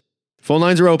 there it is. Phone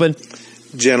lines are open.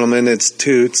 Gentlemen, it's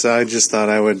Toots. I just thought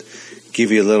I would give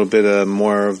you a little bit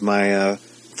more of my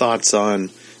thoughts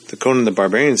on the Conan the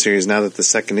Barbarian series now that the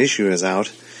second issue is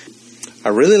out. I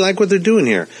really like what they're doing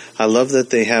here. I love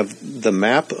that they have the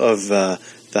map of the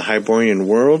the Hyborian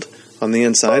world on the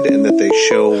inside, and that they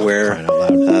show where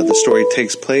the story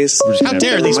takes place. How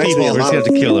dare these people? We're just going to have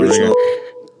to kill the ringer.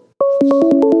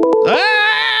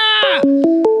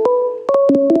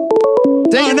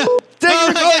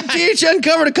 THN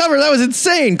cover to cover. That was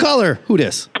insane. Caller, who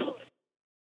dis?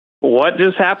 What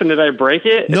just happened? Did I break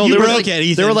it? No, there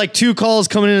were like 2 calls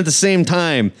coming in at the same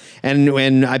time,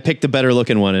 and I picked the better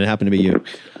looking one, and it happened to be you.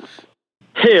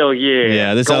 Hell yeah!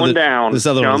 Yeah, this going other down. This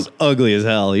other one was ugly as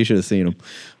hell. You should have seen him.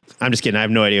 I'm just kidding. I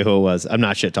have no idea who it was. I'm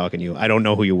not shit talking you. I don't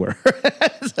know who you were.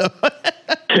 So, what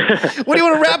do you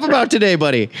want to rap about today,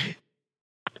 buddy?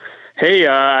 Hey,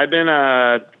 I've been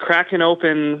cracking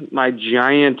open my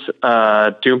giant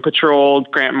Doom Patrol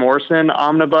Grant Morrison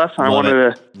omnibus. I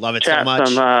wanted to chat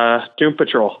some Doom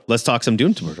Patrol. Let's talk some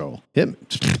Doom Patrol.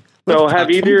 So have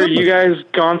either of you guys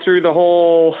gone through the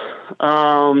whole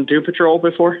Doom Patrol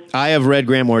before? I have read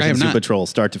Grant Morrison's Doom Patrol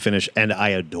start to finish, and I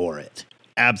adore it.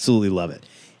 Absolutely love it.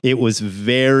 It was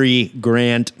very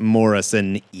Grant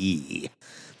Morrison-y.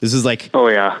 This is like, oh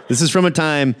yeah, this is from a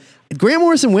time Grant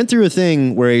Morrison went through a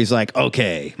thing where he's like,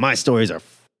 okay, my stories are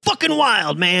fucking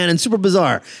wild, man, and super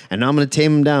bizarre, and now I'm going to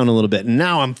tame them down a little bit, and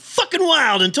now I'm fucking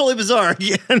wild and totally bizarre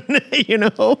again, you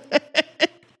know?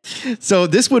 So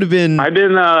this would have been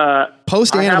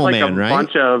post Animal Man, right? I have like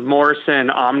a bunch of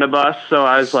Morrison omnibus, so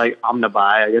I was like omnibuy,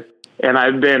 I guess, and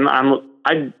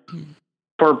I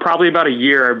for probably about a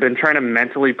year, I've been trying to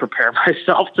mentally prepare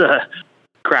myself to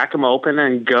crack them open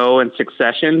and go in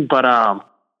succession, but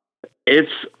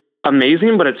it's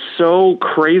amazing, but it's so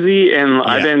crazy, and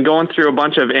I've been going through a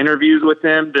bunch of interviews with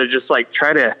him to just like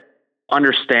try to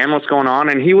understand what's going on,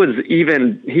 and he wasn't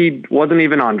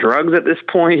even on drugs at this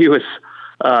point. He was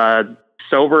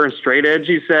sober and straight edge,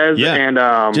 he says,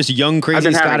 and just young, crazy I've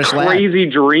been Scottish having crazy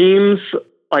dreams.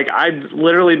 Like I've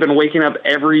literally been waking up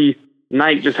every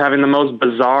night just having the most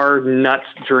bizarre, nuts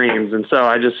dreams, and so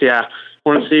I just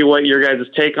want to see what your guys'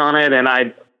 take on it. And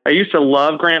I used to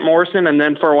love Grant Morrison, and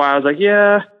then for a while I was like,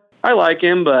 yeah, I like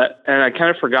him, and I kind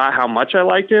of forgot how much I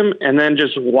liked him. And then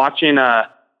just watching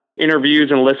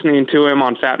interviews and listening to him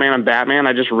on Fat Man and Batman,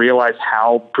 I just realized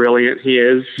how brilliant he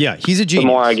is. Yeah, he's a genius. The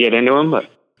more I get into him, but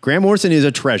Grant Morrison is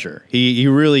a treasure. He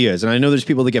really is. And I know there's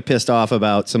people that get pissed off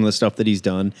about some of the stuff that he's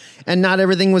done, and not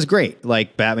everything was great.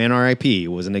 Like Batman R.I.P.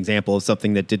 was an example of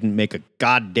something that didn't make a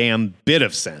goddamn bit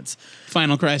of sense.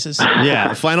 Final Crisis.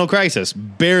 Yeah, Final Crisis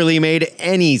barely made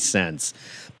any sense.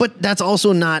 But that's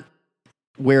also not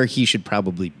where he should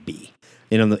probably be.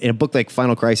 In a book like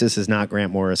Final Crisis is not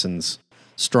Grant Morrison's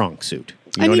strong suit.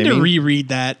 You know I need what to reread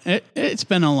that. It's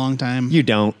been a long time. You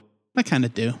don't. I kind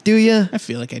of do. Do you? I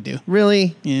feel like I do.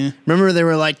 Really? Yeah. Remember they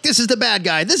were like, this is the bad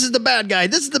guy. This is the bad guy.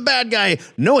 This is the bad guy.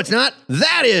 No, it's not.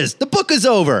 That is. The book is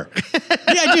over. Yeah,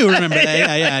 I do remember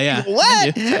that. Yeah.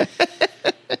 What?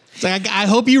 It's like, I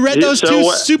hope you read those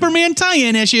two Superman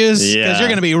tie-in issues, because you're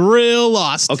going to be real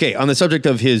lost. Okay, on the subject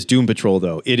of his Doom Patrol,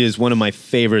 though, it is one of my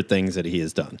favorite things that he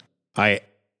has done. I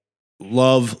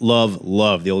love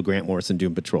the old Grant Morrison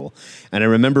Doom Patrol. And I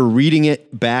remember reading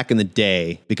it back in the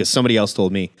day because somebody else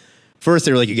told me. First,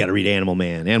 they were like, you got to read Animal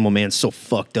Man. Animal Man's so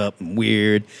fucked up and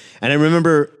weird. And I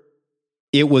remember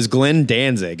it was Glenn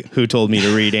Danzig who told me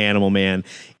to read Animal Man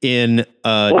in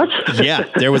what? Yeah,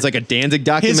 there was like a Danzig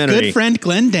documentary. His good friend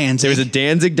Glenn Danzig. There was a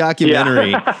Danzig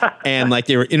documentary, and like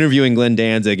they were interviewing Glenn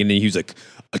Danzig, and he was like,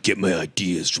 I get my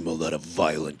ideas from a lot of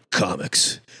violent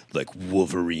comics like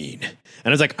Wolverine. And I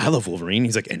was like, I love Wolverine.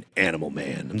 He's like, an Animal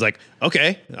Man. I was like,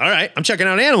 okay, all right, I'm checking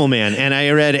out Animal Man. And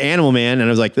I read Animal Man, and I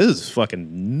was like, this is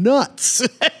fucking nuts.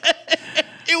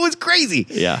 It was crazy.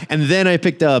 Yeah. And then I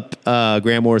picked up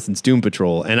Grant Morrison's Doom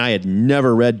Patrol, and I had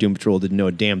never read Doom Patrol, didn't know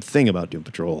a damn thing about Doom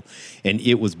Patrol. And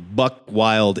it was buck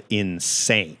wild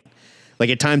insane. Like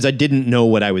at times I didn't know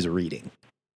what I was reading.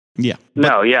 Yeah.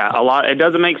 A lot. It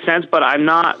doesn't make sense, but I'm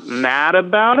not mad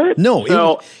about it. No,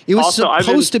 so it was also,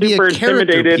 supposed to be a character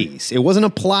intimidated. piece. It wasn't a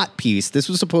plot piece. This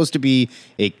was supposed to be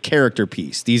a character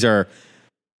piece.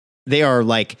 They are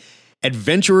like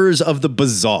adventurers of the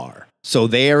bizarre. So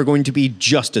they are going to be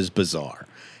just as bizarre.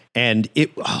 And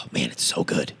it's so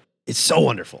good. It's so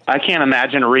wonderful. I can't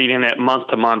imagine reading it month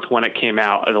to month when it came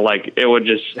out. Like it would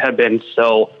just have been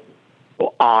so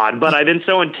odd, but I've been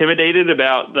so intimidated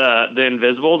about the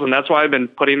Invisibles, and that's why I've been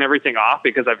putting everything off,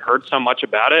 because I've heard so much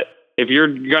about it. If you're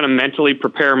going to mentally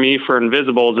prepare me for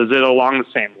Invisibles, is it along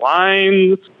the same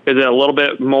lines? Is it a little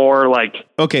bit more like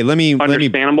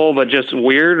understandable, but just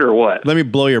weird, or what? Let me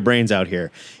blow your brains out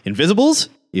here. Invisibles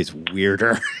is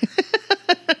weirder.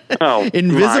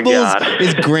 Invisibles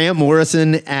is Grant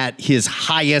Morrison at his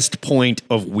highest point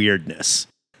of weirdness.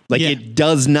 Like it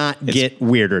does not get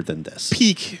weirder than this.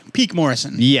 Peak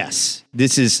Morrison. Yes.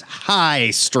 This is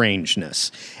high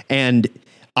strangeness. And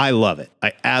I love it.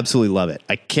 I absolutely love it.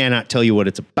 I cannot tell you what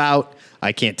it's about.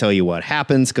 I can't tell you what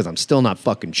happens because I'm still not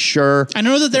fucking sure. I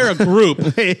know that they're a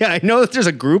group. Yeah, I know that there's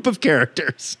a group of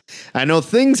characters. I know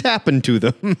things happen to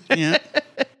them. Yeah.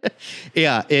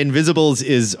 Yeah, Invisibles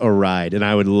is a ride, and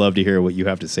I would love to hear what you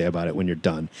have to say about it when you're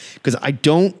done. Because I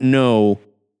don't know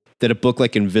that a book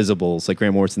like Invisibles, like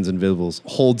Grant Morrison's Invisibles,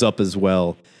 holds up as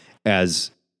well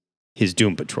as his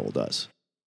Doom Patrol does.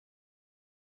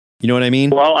 You know what I mean?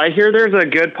 Well, I hear there's a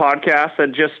good podcast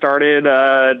that just started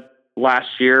last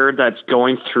year that's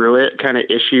going through it kind of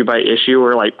issue by issue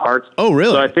or like parts. Oh,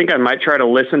 really? So I think I might try to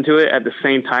listen to it at the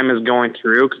same time as going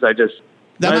through because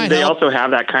they also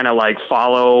have that kind of like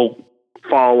follow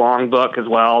along book as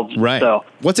well. Right. So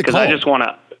what's it called? I just want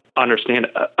to understand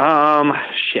it.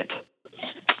 Shit.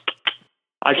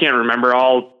 I can't remember.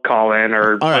 I'll call in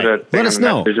or let us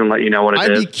know and let you know what it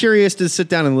is. I'd be curious to sit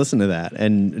down and listen to that.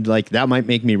 And like, that might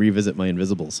make me revisit my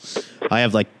Invisibles. I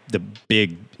have like the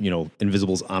big,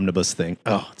 Invisibles omnibus thing.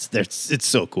 Oh, it's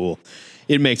so cool.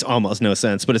 It makes almost no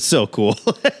sense, but it's so cool.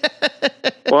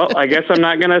 Well, I guess I'm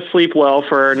not going to sleep well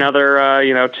for another,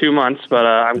 2 months, but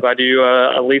I'm glad you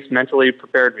at least mentally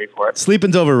prepared me for it.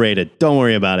 Sleeping's overrated. Don't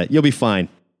worry about it. You'll be fine.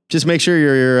 Just make sure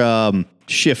you're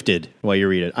shifted while you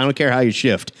read it. I don't care how you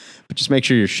shift, but just make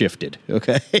sure you're shifted,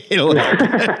 okay? It'll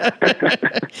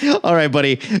help. All right,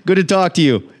 buddy. Good to talk to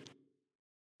you.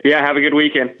 Yeah, have a good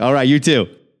weekend. All right, you too.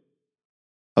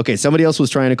 Okay, somebody else was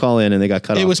trying to call in and they got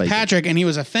cut off. It was Patrick, and he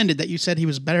was offended that you said he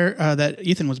was better, that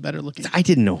Ethan was better looking. I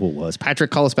didn't know who it was.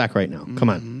 Patrick, call us back right now. Come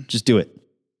on, just do it.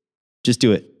 Just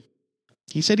do it.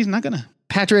 He said he's not going to.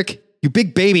 Patrick, you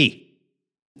big baby.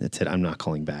 That's it. I'm not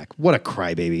calling back. What a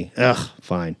crybaby. Ugh,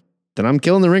 fine. Then I'm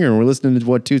killing the ringer and we're listening to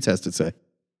what Toots has to say.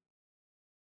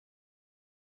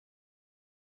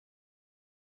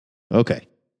 Okay.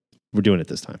 We're doing it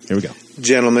this time. Here we go.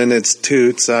 Gentlemen, it's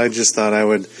Toots. I just thought I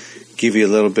would give you a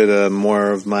little bit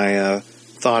more of my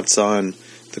thoughts on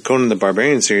the Conan the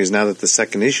Barbarian series now that the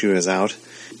second issue is out.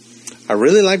 I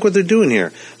really like what they're doing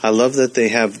here. I love that they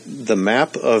have the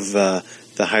map of the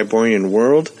Hyborian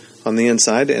world on the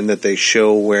inside and that they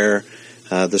show where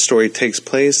the story takes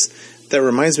place. That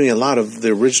reminds me a lot of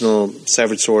the original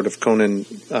Savage Sword of Conan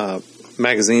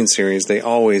magazine series. They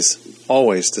always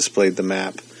displayed the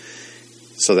map.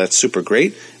 So that's super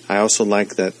great. I also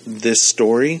like that this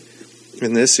story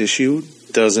in this issue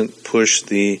doesn't push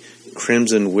the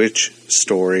Crimson Witch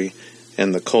story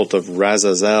and the cult of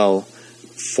Razazel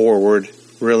forward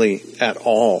really at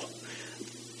all.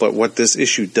 But what this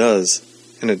issue does,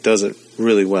 and it does it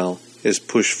really well, is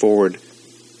push forward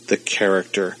the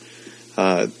character.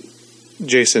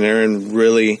 Jason Aaron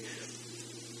really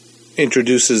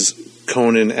introduces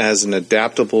Conan as an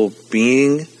adaptable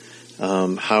being,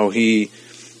 how he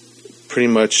pretty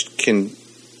much can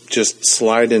just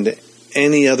slide into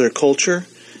any other culture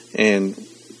and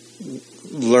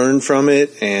learn from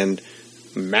it and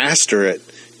master it.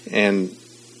 And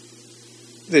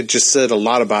it just said a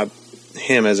lot about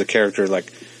him as a character,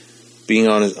 like being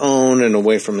on his own and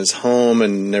away from his home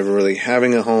and never really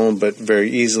having a home, but very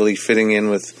easily fitting in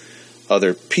with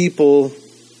other people.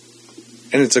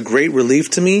 And it's a great relief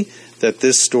to me that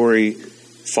this story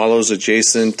follows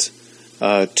adjacent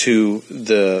to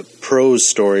the prose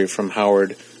story from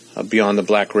Howard, Beyond the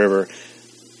Black River.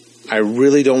 I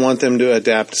really don't want them to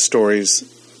adapt stories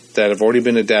that have already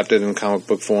been adapted in comic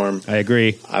book form. I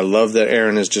agree. I love that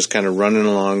Aaron is just kind of running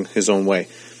along his own way.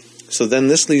 So then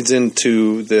this leads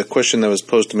into the question that was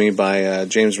posed to me by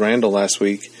James Randall last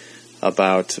week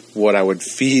about what I would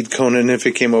feed Conan if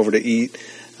he came over to eat.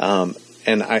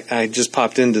 And I just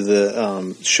popped into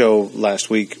the show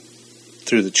last week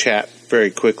through the chat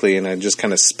very quickly, and I just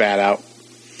kind of spat out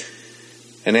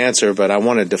an answer, but I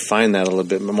want to define that a little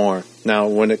bit more. Now,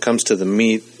 when it comes to the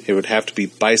meat, it would have to be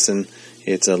bison.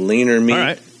 It's a leaner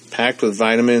meat, packed with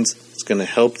vitamins. It's going to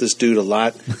help this dude a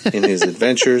lot in his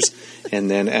adventures.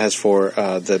 And then as for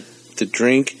the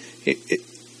drink,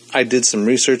 I did some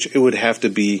research. It would have to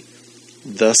be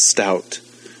the Stout,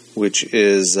 which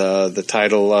is the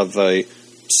title of a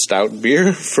stout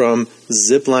beer from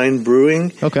Zipline Brewing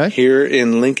here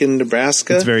in Lincoln,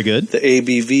 Nebraska. It's very good. The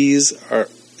ABVs are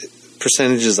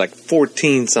percentages like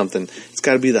 14 something. It's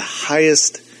got to be the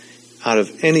highest out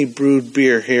of any brewed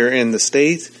beer here in the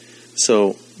state.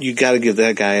 So you got to give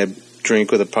that guy a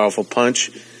drink with a powerful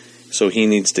punch. So he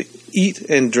needs to eat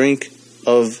and drink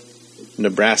of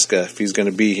Nebraska if he's going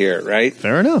to be here, right?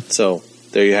 Fair enough. So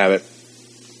there you have it.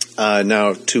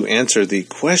 Now, to answer the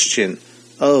question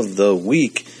of the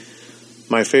week,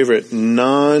 my favorite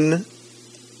non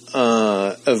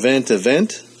event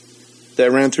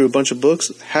that ran through a bunch of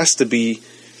books has to be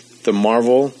the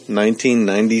Marvel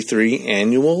 1993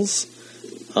 annuals.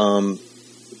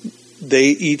 They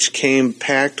each came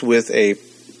packed with a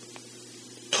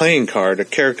playing card, a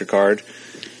character card.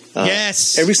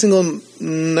 Yes. Every single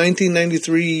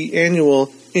 1993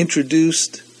 annual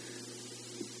introduced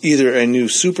either a new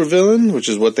supervillain, which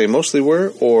is what they mostly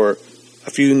were, or a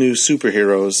few new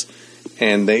superheroes.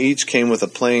 And they each came with a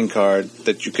playing card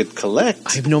that you could collect.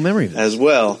 I have no memory of this. As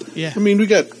well. Yeah. I mean, we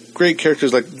got great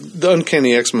characters like the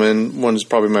Uncanny X-Men one is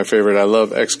probably my favorite. I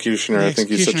love Executioner. I think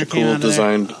he's such a cool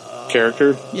designed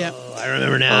character. Yeah. I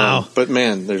remember now. But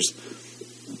man, there's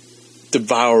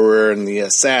Devourer and the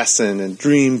Assassin and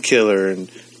Dream Killer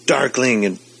and Darkling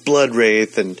and Blood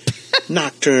Wraith and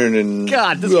Nocturne and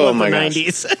God, this oh was my the gosh,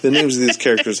 90s. the names of these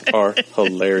characters are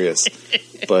hilarious.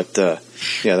 But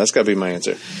yeah, that's got to be my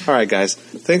answer. All right, guys,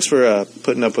 thanks for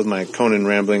putting up with my Conan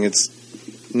rambling. It's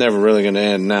never really going to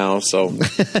end now, so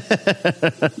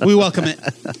we welcome it.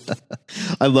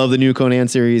 I love the new Conan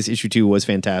series. Issue 2 was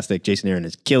fantastic. Jason Aaron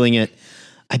is killing it.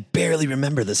 I barely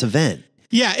remember this event.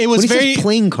 Yeah, it was when he very says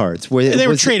playing cards. They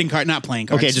were trading cards, not playing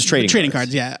cards. Okay, just trading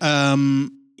cards. Yeah,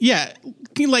 yeah,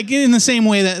 like in the same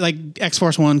way that like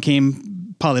X-Force 1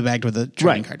 came polybagged with a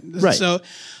trading card. Right. So,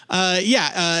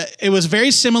 it was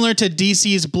very similar to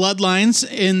DC's Bloodlines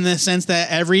in the sense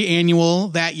that every annual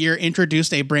that year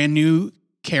introduced a brand new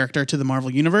character to the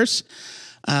Marvel Universe.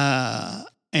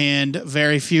 And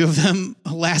very few of them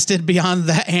lasted beyond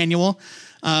that annual.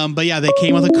 But yeah, they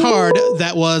came with a card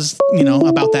that was,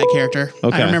 about that character.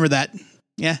 Okay. I remember that.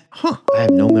 Yeah. Huh. I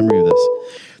have no memory of this.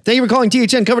 Thank you for calling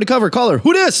THN cover to cover. Caller,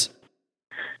 who dis?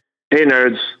 Hey,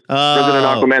 nerds. President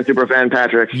Aquaman superfan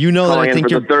Patrick. You know that I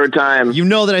think you're the third time. You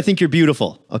know that I think you're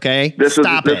beautiful. Okay, this is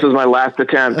my last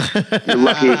attempt. You're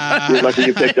lucky. You're lucky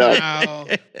you picked up.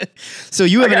 So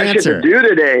you have an answer. Shit to do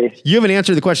today. You have an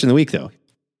answer to the question of the week, though.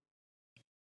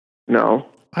 No,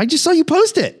 I just saw you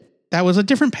post it. That was a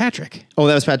different Patrick. Oh,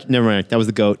 that was Patrick. Never mind. That was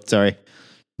the goat. Sorry,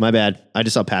 my bad. I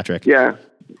just saw Patrick. Yeah.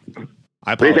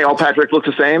 Do you think all Patricks look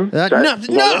the same?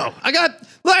 No.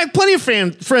 I have plenty of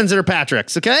friends that are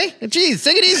Patricks. Okay, jeez,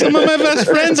 take it easy. Some of my best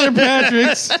friends are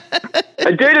Patricks.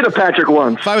 I dated a Patrick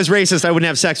once. If I was racist, I wouldn't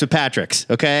have sex with Patricks.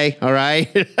 Okay, all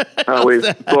right. We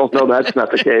both know that's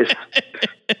not the case.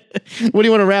 What do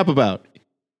you want to rap about?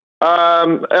 I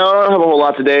don't have a whole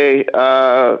lot today,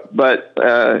 but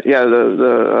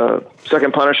the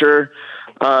second Punisher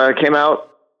came out.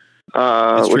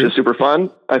 Which is super fun.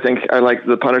 I think I like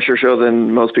the Punisher show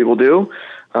than most people do,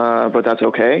 but that's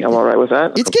okay. I'm all right with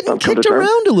that. It's getting kicked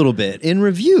around a little bit in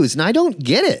reviews, and I don't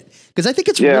get it because I think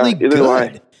it's really good.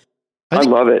 I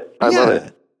love it. I love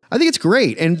it. I think it's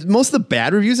great. And most of the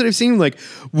bad reviews that I've seen, like,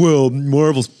 well,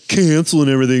 Marvel's canceling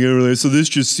everything, so this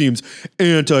just seems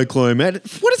anticlimactic.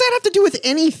 What does that have to do with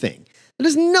anything? It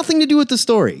has nothing to do with the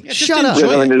story. Yeah, Shut up. It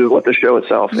has nothing to do with the show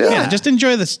itself. Yeah, just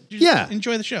enjoy this. Yeah.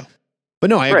 Enjoy the show. But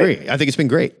no, I agree. I think it's been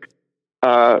great.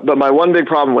 But my one big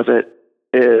problem with it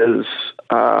is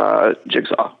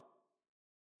Jigsaw.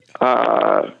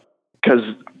 Because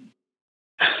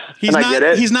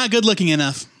he's not good looking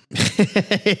enough.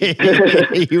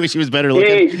 You wish he was better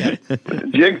looking.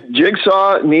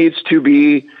 Jigsaw needs to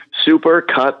be super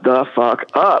cut the fuck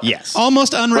up. Yes.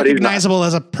 Almost unrecognizable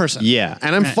as a person. Yeah.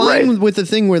 And I'm fine with the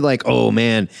thing where like, oh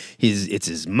man,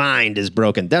 his mind is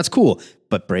broken. That's cool.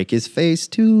 But break his face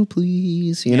too,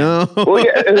 please. You know? Well,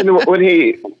 yeah.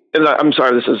 And I'm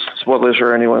sorry, this is spoilers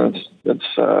for anyone that's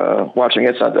watching it.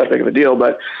 It's not that big of a deal.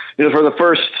 But, for the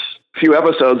first few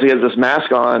episodes, he has this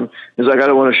mask on. He's like, I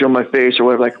don't want to show my face or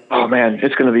whatever. Like, oh man,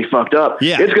 it's going to be fucked up.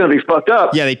 Yeah. It's going to be fucked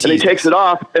up. Yeah. And he takes it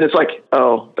off and it's like,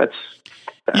 oh, that's,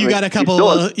 You got a couple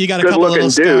little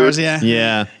scars. Dude.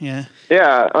 Yeah.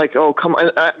 Like, oh, come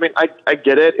on. I mean, I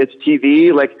get it. It's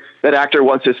TV. Like, that actor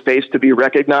wants his face to be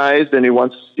recognized and he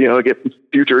wants, to get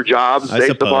future jobs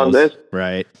based upon this.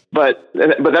 Right. But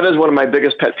that is one of my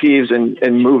biggest pet peeves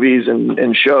in movies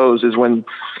and shows is when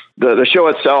the show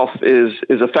itself is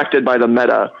affected by the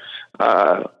meta.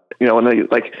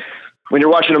 When you're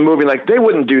watching a movie, like they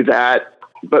wouldn't do that,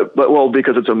 but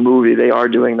because it's a movie, they are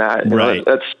doing that. Right.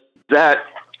 That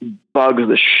bugs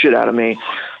the shit out of me.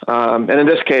 And in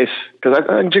this case, because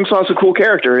I think Jigsaw's a cool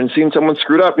character and seeing someone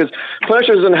screwed up, because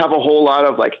Punisher doesn't have a whole lot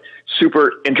of like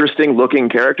super interesting looking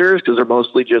characters because they're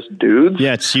mostly just dudes.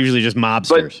 Yeah, it's usually just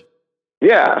mobsters.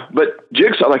 But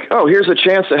Jigsaw, like, oh, here's a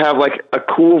chance to have like a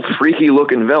cool, freaky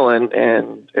looking villain,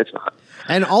 and it's not.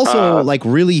 And also, like,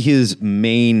 really his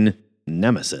main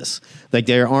nemesis. Like,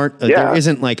 there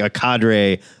isn't like a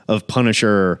cadre of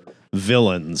Punisher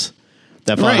villains.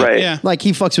 That right, yeah. Like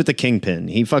he fucks with the Kingpin.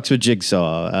 He fucks with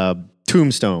Jigsaw.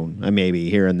 Tombstone, maybe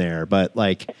here and there, but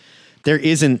like there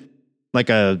isn't like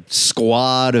a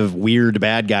squad of weird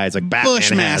bad guys like Batman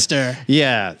Bushmaster. has.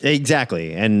 Yeah,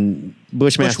 exactly. And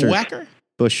Bushmaster. Bushwhacker?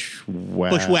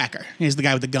 Bushwhacker. He's the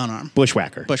guy with the gun arm.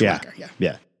 Bushwhacker. Bushwhacker,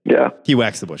 Yeah. Yeah. He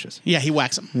whacks the bushes. Yeah, he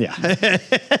whacks them. Yeah.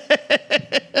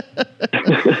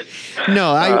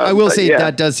 No, I will say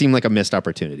that does seem like a missed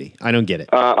opportunity. I don't get it.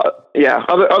 Yeah.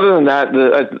 Other than that,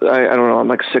 I don't know. I'm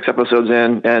like 6 episodes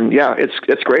in, and yeah,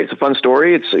 it's great. It's a fun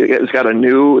story. It's got a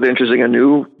new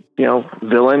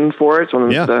villain for it. It's one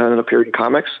of the appeared in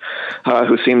comics,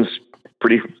 who seems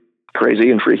pretty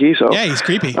crazy and freaky. So yeah, he's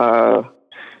creepy.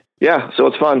 Yeah, so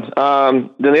it's fun.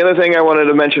 Then the other thing I wanted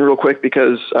to mention real quick,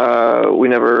 because we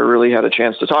never really had a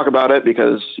chance to talk about it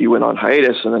because you went on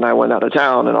hiatus and then I went out of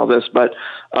town and all this, but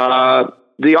the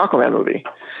Aquaman movie.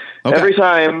 Okay. Every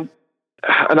time,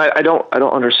 and I don't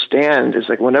understand. It's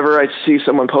like whenever I see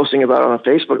someone posting about it on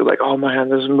Facebook, it's like, oh man,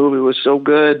 this movie was so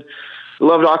good.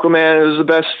 Loved Aquaman. It was the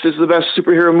best. This is the best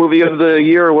superhero movie of the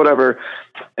year or whatever.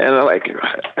 And I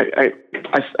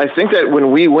think that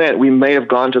when we went, we may have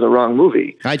gone to the wrong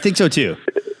movie. I think so too.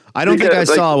 I don't think I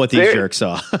saw what these jerks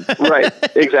saw. Right.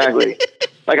 Exactly.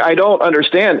 Like, I don't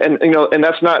understand. And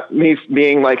that's not me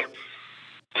being like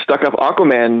stuck up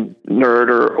Aquaman nerd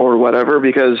or whatever,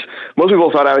 because most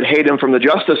people thought I would hate him from the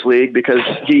Justice League because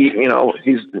he's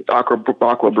Aqua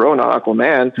Bro, not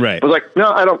Aquaman. Right. I was like, no,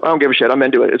 I don't give a shit. I'm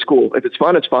into it. It's cool. If it's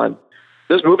fun, it's fun.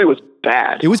 This movie was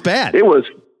bad. It was bad. It was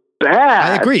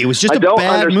bad. I agree. It was just a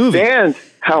bad movie. I don't understand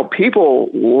how people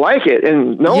like it,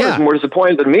 and no one is more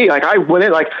disappointed than me. Like, I went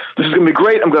in like, this is going to be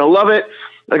great. I'm going to love it.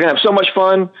 I'm going to have so much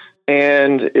fun.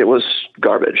 And it was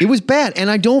garbage. It was bad. And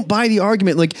I don't buy the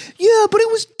argument like, yeah, but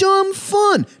it was dumb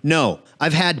fun. No,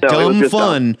 I've had dumb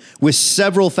fun with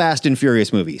several Fast and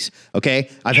Furious movies. Okay.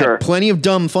 I've had plenty of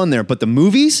dumb fun there, but the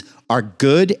movies are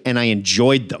good and I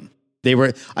enjoyed them.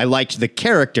 I liked the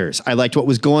characters. I liked what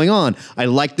was going on. I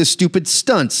liked the stupid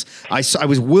stunts. I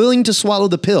was willing to swallow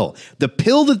the pill. The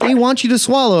pill that they want you to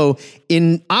swallow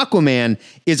in Aquaman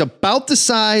is about the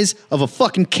size of a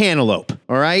fucking cantaloupe.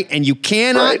 All right. And you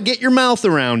cannot get your mouth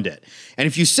around it. And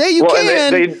if you say you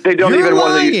can, they don't even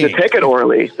want you to take it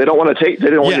orally. They don't want to take.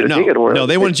 They don't want you to take it orally. No,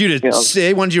 they wanted you to.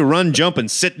 They wanted you to run, jump, and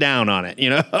sit down on it.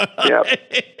 Yeah.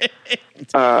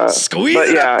 Squeeze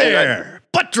it up there.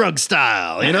 Butt drug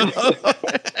style, And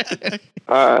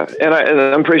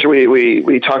I'm pretty sure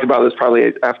we talked about this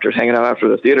probably after hanging out after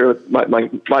the theater.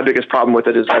 My biggest problem with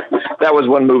it is that was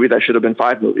one movie that should have been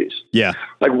 5 movies. Yeah.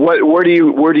 Like, where do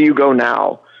you go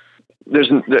now? There's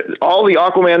all the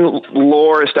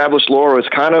Aquaman established lore was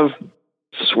kind of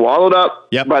swallowed up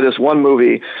by this one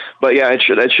movie. But yeah, it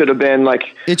should have been like,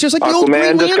 it's just like Aquaman the old Green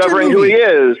Lantern discovering movie. Who he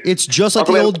is. It's just like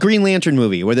the old Green Lantern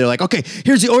movie where they're like, okay,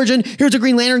 here's the origin, here's the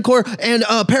Green Lantern Corps, and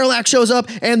Parallax shows up,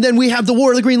 and then we have the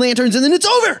War of the Green Lanterns, and then it's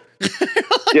over.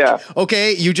 Yeah.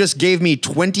 Okay, you just gave me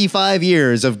 25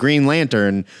 years of Green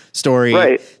Lantern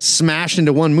story smashed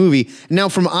into one movie. Now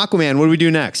from Aquaman, what do we do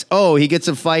next? Oh, he gets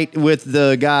a fight with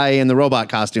the guy in the robot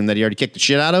costume that he already kicked the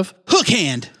shit out of. Hook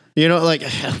hand.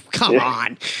 Come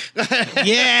on.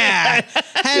 Yeah.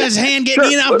 Have his hand getting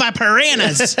eaten off by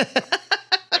piranhas.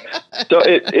 So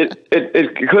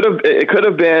it could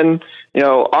have been,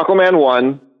 Aquaman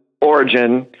 1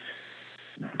 origin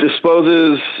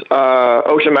disposes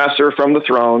Ocean Master from the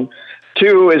throne.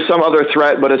 2 is some other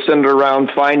threat, but it's centered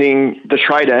around finding the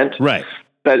trident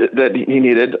that he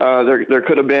needed. There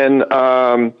could have been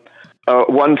a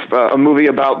movie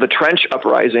about the trench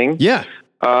uprising. Yeah.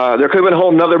 There could have been a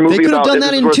whole nother movie about done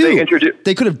that in 2.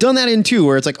 They could have done that in 2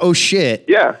 where it's like, oh shit.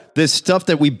 Yeah. This stuff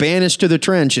that we banished to the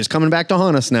trench is coming back to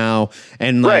haunt us now.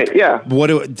 And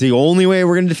the only way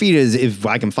we're going to defeat it is if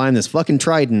I can find this fucking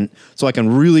trident so I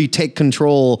can really take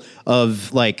control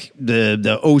of like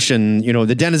the ocean,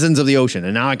 the denizens of the ocean.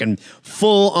 And now I can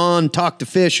full on talk to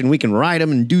fish and we can ride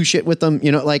them and do shit with them,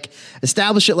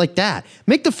 establish it like that.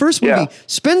 Make the first movie,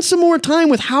 spend some more time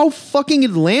with how fucking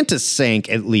Atlantis sank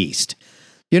at least.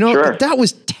 That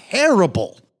was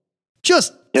terrible.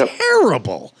 Just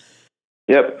terrible.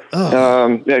 Yep.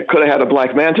 It could have had a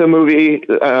Black Manta movie.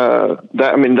 That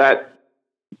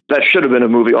should have been a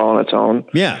movie all on its own.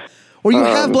 Yeah. Or you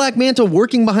have Black Manta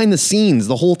working behind the scenes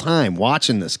the whole time,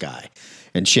 watching this guy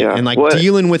and shit, and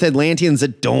dealing with Atlanteans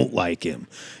that don't like him,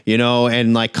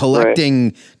 and like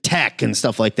collecting tech and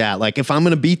stuff like that. Like, if I'm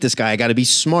going to beat this guy, I got to be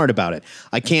smart about it.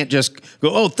 I can't just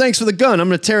go, oh, thanks for the gun. I'm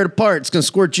going to tear it apart. It's going to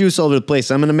squirt juice all over the place.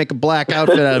 I'm going to make a black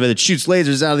outfit out of it that shoots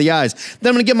lasers out of the eyes. Then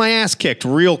I'm going to get my ass kicked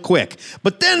real quick.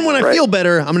 But then when I feel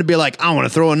better, I'm going to be like, I want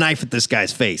to throw a knife at this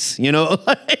guy's face, Yeah.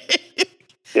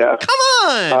 Come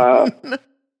on.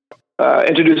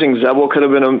 Introducing Zebul could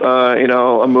have been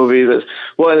a movie that.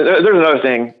 Well, there's another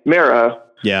thing. Mira.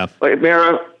 Yeah. Like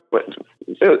Mira,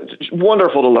 it's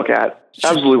wonderful to look at.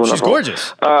 Absolutely wonderful. She's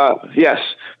gorgeous. Yes,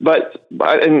 but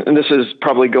and this is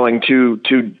probably going too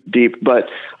deep. But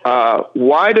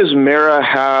why does Mira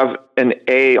have an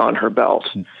A on her belt?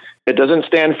 It doesn't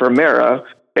stand for Mira.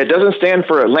 It doesn't stand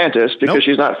for Atlantis because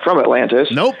she's not from Atlantis.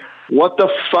 Nope. What the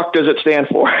fuck does it stand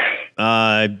for?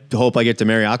 I hope I get to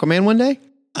marry Aquaman one day.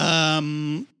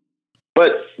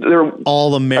 But there,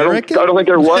 all American. I don't think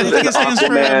there was I think an it stands for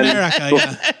Aquaman America,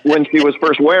 yeah. when she was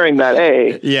first wearing that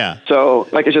A. Yeah. So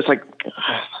like it's just like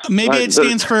maybe it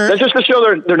stands for. That's just to show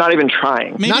they're not even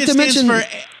trying. Maybe Not it to stands mention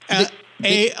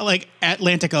for like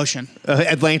Atlantic Ocean.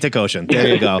 Atlantic Ocean. There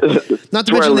you go. Not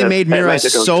to Where I mention they live, made Mira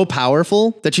Atlantic Ocean. so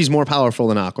powerful that she's more powerful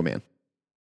than Aquaman.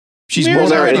 She's Mira's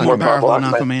more already powerful. more powerful than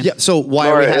Aquaman. Yeah. So why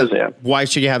Laura are is, yeah. why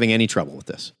is she having any trouble with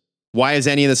this? Why is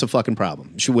any of this a fucking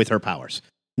problem with her powers?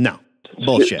 No.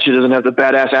 Bullshit. She doesn't have the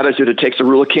badass attitude it takes to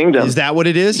rule a kingdom. Is that what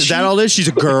it is? Is that all it is? She's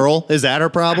a girl. Is that her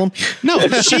problem? No,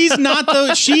 she is not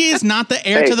the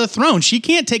heir to the throne. She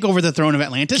can't take over the throne of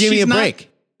Atlantis. Give me She's a break.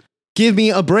 Give me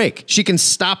a break. She can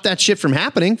stop that shit from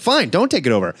happening. Fine. Don't take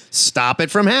it over. Stop it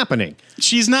from happening.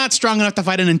 She's not strong enough to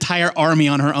fight an entire army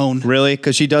on her own. Really?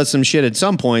 Because she does some shit at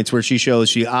some points where she shows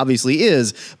she obviously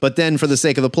is, but then for the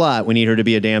sake of the plot, we need her to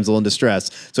be a damsel in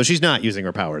distress. So she's not using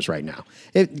her powers right now.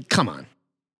 Come on.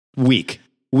 Weak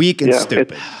and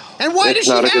stupid. And why does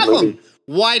she have them?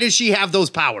 Why does she have those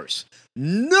powers?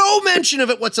 No mention of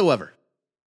it whatsoever.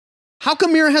 How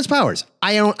come Mira has powers?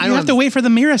 I don't have to wait for the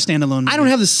Mira standalone movie. I don't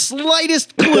have the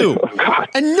slightest clue.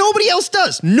 And nobody else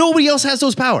does. Nobody else has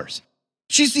those powers.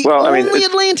 She's the only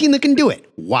Atlantean that can do it.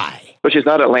 Why? But she's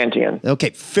not Atlantean.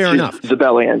 Okay, fair enough.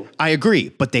 Zebellian. I agree,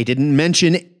 but they didn't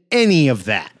mention any of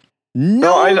that.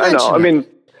 No, I know. I mean,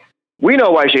 we know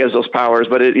why she has those powers,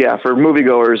 but for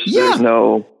moviegoers, there's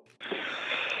no.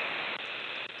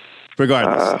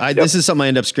 Regardless, this is something I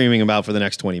end up screaming about for the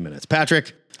next 20 minutes.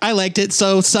 Patrick? I liked it,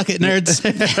 so suck it, nerds.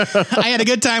 I had a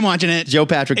good time watching it. Joe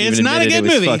Patrick It's even not a admitted good it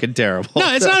was movie. fucking terrible.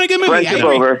 No, it's not a good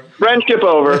movie. Brent, skip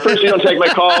over. First you don't take my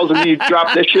calls and you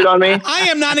drop this shit on me. I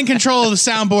am not in control of the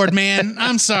soundboard, man.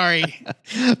 I'm sorry.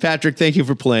 Patrick, thank you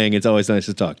for playing. It's always nice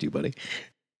to talk to you, buddy.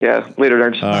 Yeah, later,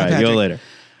 nerds. All right, go later.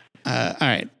 All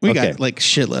right, we got like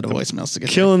shitload of voicemails to get.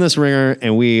 Killing this ringer,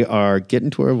 and we are getting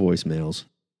to our voicemails.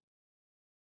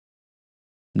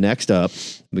 Next up,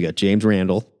 we got James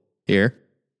Randall here.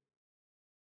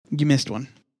 You missed one.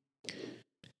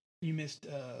 You missed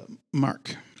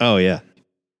Mark. Oh, yeah.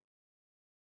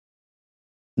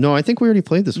 No, I think we already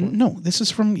played this one. No, this is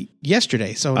from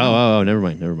yesterday. So Oh, never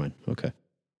mind. Okay.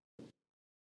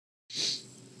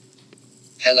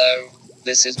 Hello,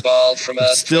 this is Baal from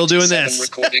Earth. Still doing 27 this.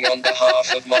 Recording on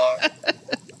behalf of Mark.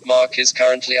 Mark is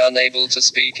currently unable to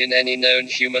speak in any known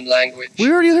human language.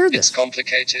 We already heard this. It's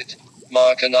complicated.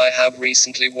 Mark and I have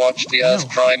recently watched the Earth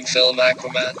crime film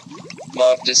Aquaman.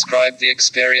 Mark described the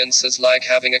experience as like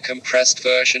having a compressed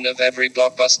version of every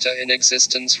blockbuster in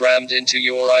existence rammed into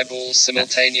your eyeballs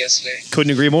simultaneously.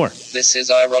 Couldn't agree more. This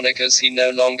is ironic as he no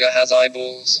longer has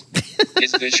eyeballs.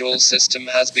 His visual system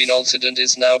has been altered and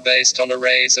is now based on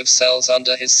arrays of cells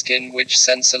under his skin which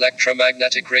sense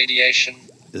electromagnetic radiation.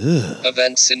 Ugh.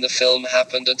 Events in the film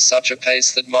happened at such a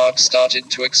pace that Mark started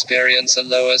to experience a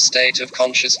lower state of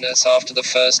consciousness after the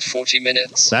first 40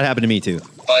 minutes. That happened to me too.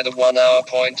 By the 1 hour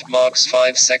point, Mark's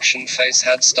 5-section face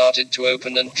had started to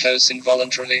open and close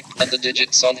involuntarily, and the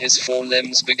digits on his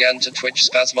forelimbs began to twitch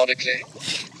spasmodically.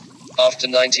 After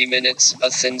 90 minutes, a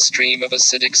thin stream of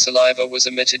acidic saliva was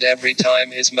emitted every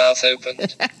time his mouth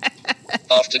opened.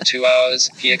 After 2 hours,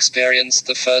 he experienced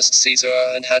the first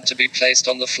seizure and had to be placed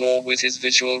on the floor with his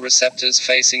visual receptors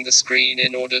facing the screen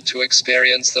in order to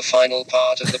experience the final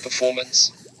part of the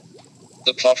performance.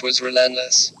 The plot was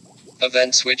relentless.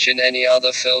 Events which in any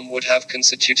other film would have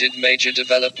constituted major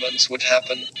developments would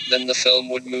happen, then the film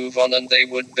would move on and they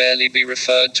would barely be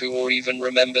referred to or even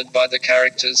remembered by the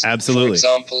characters. Absolutely. For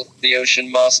example, the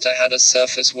Ocean Master had a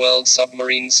surface world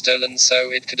submarine stolen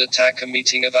so it could attack a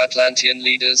meeting of Atlantean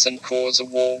leaders and cause a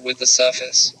war with the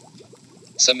surface.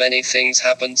 So many things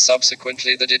happened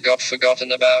subsequently that it got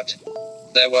forgotten about.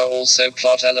 There were also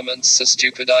plot elements so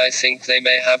stupid I think they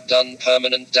may have done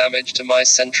permanent damage to my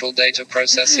central data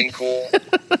processing core.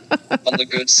 On the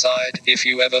good side, if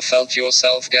you ever felt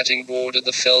yourself getting bored or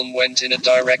the film went in a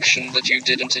direction that you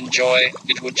didn't enjoy,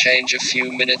 it would change a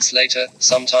few minutes later,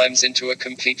 sometimes into a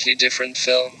completely different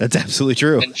film. That's absolutely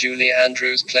true. And Julie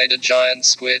Andrews played a giant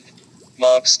squid.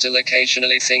 Mark still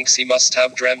occasionally thinks he must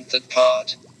have dreamt that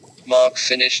part. Mark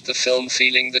finished the film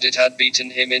feeling that it had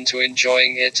beaten him into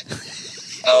enjoying it.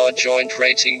 Our joint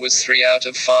rating was 3 out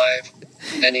of 5.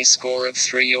 Any score of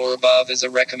 3 or above is a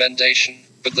recommendation,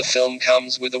 but the film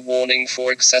comes with a warning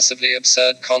for excessively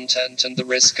absurd content and the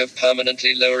risk of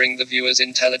permanently lowering the viewer's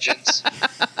intelligence.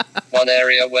 One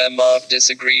area where Mark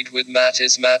disagreed with Matt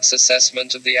is Matt's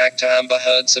assessment of the actor Amber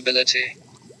Heard's ability.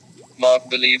 Mark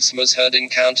believes Ms. Heard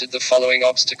encountered the following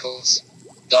obstacles.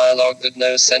 Dialogue that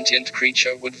no sentient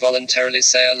creature would voluntarily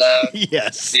say aloud.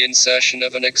 Yes. The insertion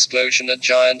of an explosion, a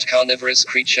giant carnivorous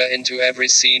creature into every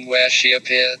scene where she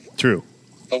appeared. True.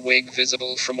 A wig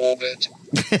visible from orbit.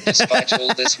 Despite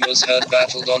all this, Ms. Heard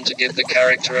battled on to give the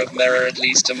character of Mirror at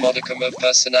least a modicum of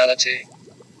personality.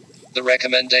 The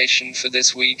recommendation for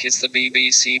this week is the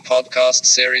BBC podcast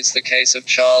series The Case of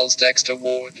Charles Dexter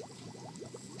Ward.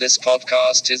 This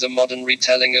podcast is a modern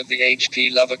retelling of the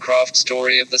H.P. Lovecraft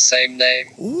story of the same name.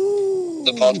 Ooh.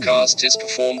 The podcast is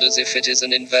performed as if it is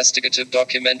an investigative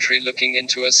documentary looking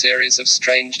into a series of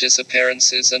strange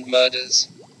disappearances and murders.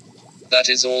 That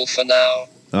is all for now.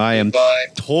 I am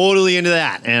totally into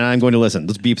that, and I'm going to listen.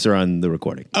 Those beeps are on the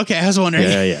recording. Okay, I was wondering.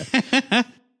 Yeah.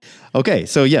 Okay,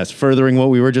 so yes, furthering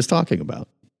what we were just talking about.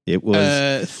 It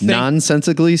was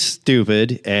nonsensically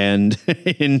stupid and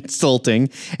insulting.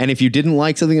 And if you didn't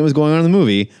like something that was going on in the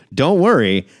movie, don't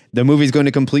worry. The movie's going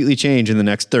to completely change in the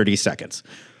next 30 seconds.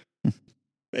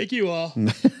 Thank you all.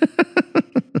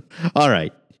 All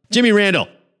right. Jimmy Randall.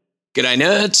 G'day,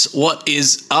 nerds. What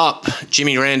is up?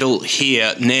 Jimmy Randall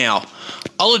here. Now,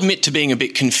 I'll admit to being a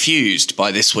bit confused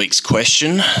by this week's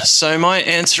question. So my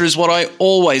answer is what I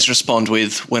always respond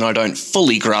with when I don't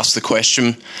fully grasp the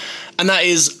question. And that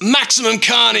is maximum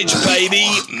carnage, baby.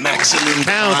 Maximum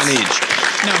carnage.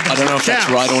 I don't know if that's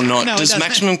right or not. Does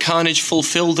maximum carnage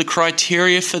fulfill the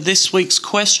criteria for this week's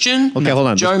question? Okay, hold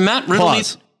on. Joe, Matt,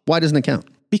 pause. Why doesn't it count?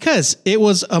 Because it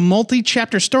was a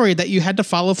multi-chapter story that you had to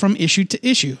follow from issue to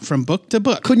issue, from book to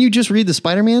book. Couldn't you just read the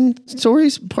Spider-Man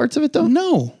stories, parts of it, though?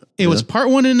 No. It was part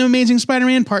 1 in Amazing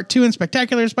Spider-Man, part 2 in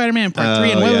Spectacular Spider-Man, part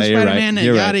 3 in Web of Spider-Man, and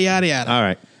yada, yada, yada. All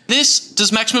right.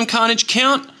 Does maximum carnage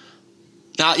count?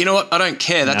 Nah, you know what? I don't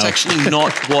care. That's actually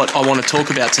not what I want to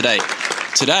talk about today.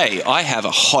 Today, I have a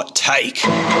hot take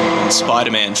on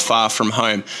Spider-Man Far From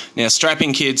Home. Now, strap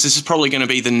in, kids. This is probably going to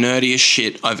be the nerdiest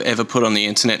shit I've ever put on the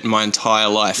internet in my entire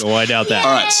life. Oh, I doubt that.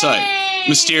 All right, so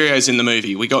Mysterio's in the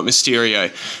movie. We got Mysterio.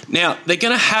 Now, they're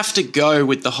going to have to go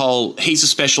with the whole, he's a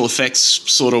special effects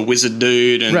sort of wizard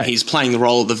dude, and he's playing the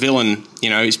role of the villain. You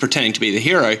know, he's pretending to be the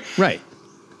hero. Right.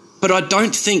 But I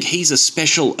don't think he's a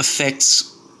special effects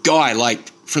guy like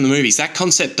from the movies. That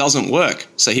concept doesn't work.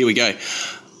 So here we go.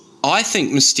 I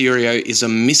think Mysterio is a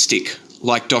mystic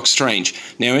like Doc Strange.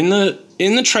 Now in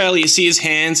the trailer you see his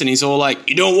hands and he's all like,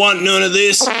 "You don't want none of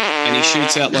this," and he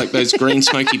shoots out like those green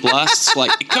smoky blasts.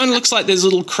 Like it kind of looks like there's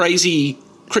little crazy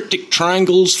cryptic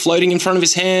triangles floating in front of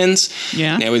his hands.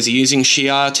 Yeah. Now is he using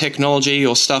Shi'ar technology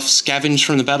or stuff scavenged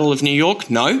from the Battle of New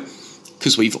York? No,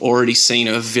 because we've already seen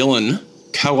a villain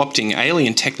co-opting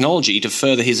alien technology to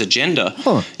further his agenda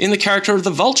in the character of the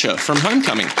Vulture from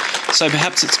Homecoming. So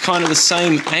perhaps it's kind of the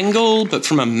same angle, but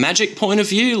from a magic point of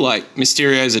view, like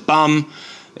Mysterio's a bum,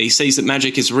 he sees that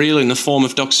magic is real in the form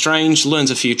of Doc Strange,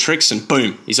 learns a few tricks, and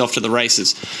boom, he's off to the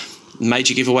races.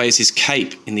 Major giveaway is his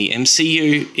cape. In the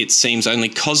MCU, it seems only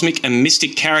cosmic and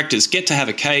mystic characters get to have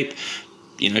a cape.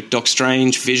 You know, Doc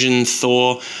Strange, Vision,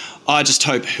 Thor. I just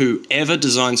hope whoever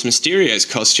designs Mysterio's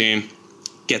costume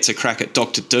gets a crack at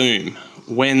Doctor Doom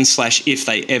when/if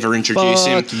they ever introduce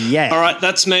him. Yeah. All right,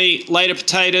 that's me. Later,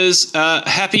 potatoes.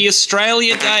 Happy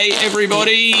Australia Day,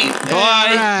 everybody.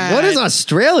 Bye. Right. What is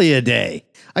Australia Day?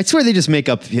 I swear they just make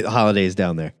up holidays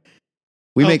down there.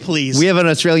 We have an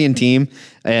Australian team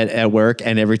at work,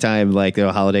 and every time like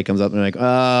the holiday comes up, they're like,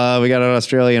 "Oh, we got an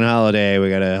Australian holiday. We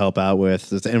got to help out with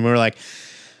this," and we're like,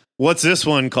 "What's this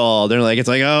one called?" They're like, it's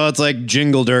like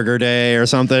Jingledurger Day or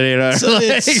something, you know. So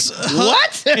like,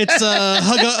 what? It's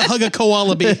hug a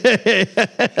koala bee.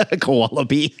 A koala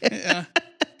bee. Yeah.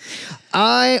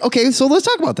 Okay, so let's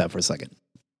talk about that for a second.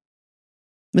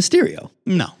 Mysterio.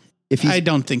 No. I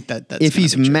don't think that's if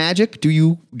he's magic, do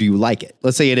you like it?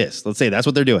 Let's say it is. Let's say that's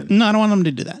what they're doing. No, I don't want them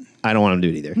to do that. I don't want them to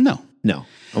do it either. No.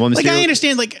 I want Mysterio. Like I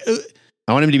understand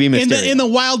I want him to be Mysterio. In the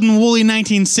wild and woolly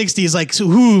 1960s, like,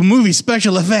 ooh, movie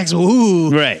special effects, ooh.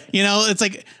 Right. You know, it's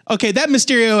like, okay, that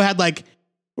Mysterio had, like,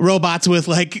 robots with,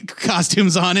 like,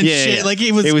 costumes on and shit. Yeah. Like,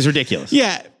 it was ridiculous.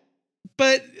 Yeah.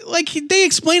 But like they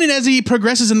explain it as he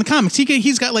progresses in the comics.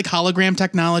 He's got like hologram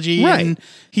technology, Right. and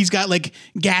he's got like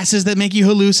gases that make you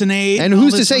hallucinate. And all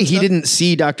who's to this say fun he stuff. didn't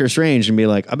see Doctor Strange and be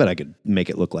like, I bet I could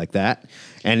make it look like that.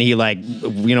 And he like,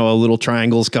 little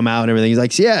triangles come out and everything. He's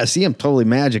like, yeah, see, I'm totally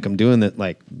magic. I'm doing that.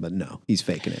 Like, but no, he's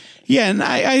faking it. Yeah, and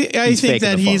I think faking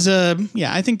that the he's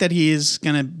I think that he is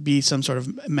gonna be some sort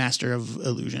of master of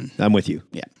illusion. I'm with you.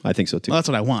 Yeah. I think so too. Well, that's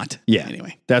what I want. Yeah.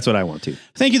 Anyway. That's what I want too.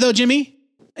 Thank you though, Jimmy.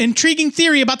 Intriguing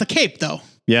theory about the cape though.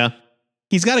 Yeah.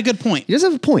 He's got a good point. He does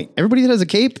have a point. Everybody that has a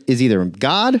cape is either a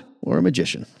god or a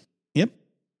magician. Yep.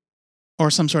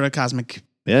 Or some sort of cosmic.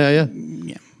 Yeah.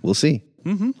 We'll see.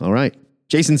 Mm-hmm. All right.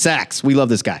 Jason Sachs. We love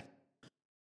this guy.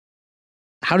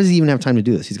 How does he even have time to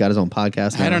do this? He's got his own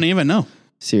podcast now. I don't even know.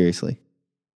 Seriously.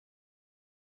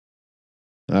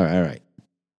 All right.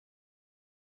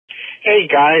 Hey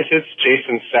guys, it's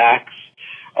Jason Sachs.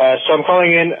 So I'm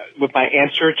calling in with my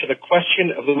answer to the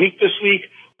question of the week this week.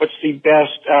 What's the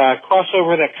best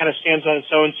crossover that kind of stands on its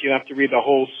own so you don't have to read the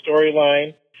whole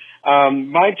storyline?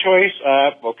 My choice,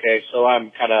 so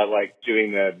I'm kind of like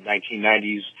doing the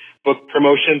 1990s book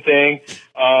promotion thing,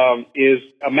 is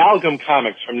Amalgam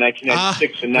Comics from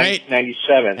 1996 and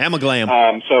 1997.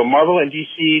 Amalgam. So Marvel and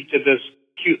DC did this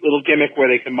cute little gimmick where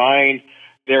they combined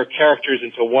their characters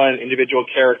into one individual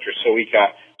character. So we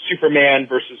got Superman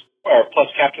plus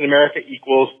Captain America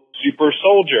equals Super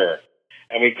Soldier.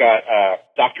 And we got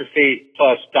Dr. Fate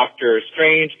plus Doctor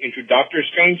Strange into Doctor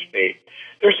Strange Fate.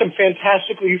 There's some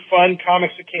fantastically fun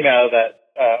comics that came out of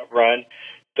that run.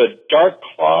 The Dark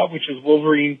Claw, which is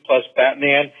Wolverine plus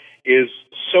Batman, is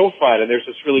so fun. And there's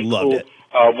this really cool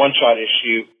one-shot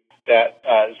issue that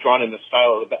is drawn in the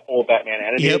style of the old Batman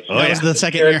animated. Yep, that was the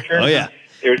second year. Oh, yeah.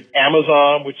 There's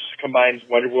Amazon, which combines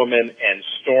Wonder Woman and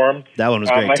Storm. That one was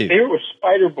great, my too. My favorite was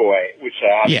Spider-Boy, which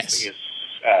obviously is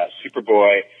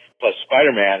Superboy plus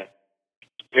Spider-Man.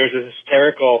 There's a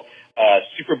hysterical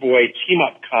Superboy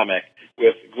team-up comic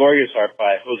with glorious art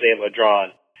by Jose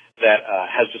Ladron that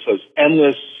has just this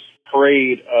endless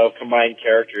parade of combined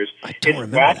characters. It's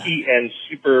wacky and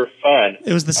super fun.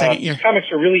 It was the second year.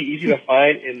 Comics are really easy to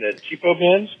find in the cheapo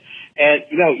bins, and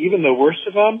even the worst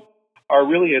of them are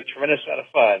really a tremendous amount of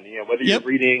fun. Whether you're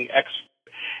reading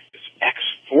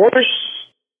X-Force,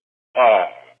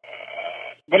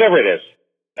 whatever it is.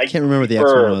 I can't remember the X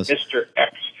one was. Mr.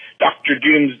 X, Dr.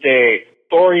 Doomsday,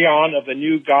 Thorion of the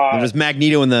New God. There was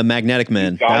Magneto and the Magnetic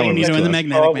Man. That one was Magneto and the cool.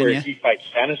 Magnetic Man, where he fights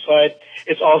Thanoside.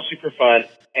 It's all super fun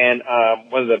and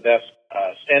one of the best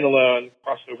standalone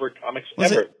crossover comics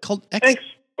Was ever. it called X? Thanks.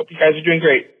 Hope you guys are doing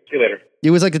great. See you later.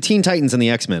 It was like the Teen Titans and the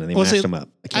X-Men, and they mashed them up.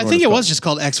 I think it was just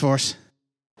called X-Force.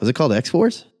 Was it called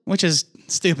X-Force? Which is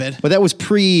stupid. But that was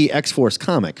pre-X-Force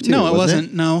comic, too, No, it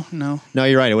wasn't. wasn't. No. No,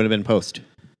 you're right. It would have been post.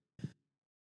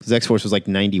 Because X-Force was like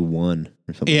 91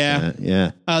 or something like that.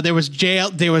 Yeah. There was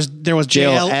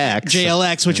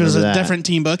JLX, which was a different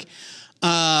team book.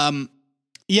 The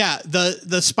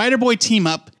Spider-Boy team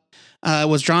up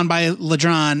was drawn by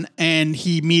Ladron, and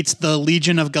he meets the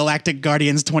Legion of Galactic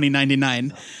Guardians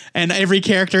 2099. And every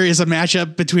character is a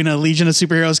matchup between a Legion of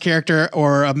Superheroes character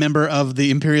or a member of the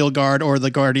Imperial Guard or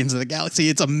the Guardians of the Galaxy.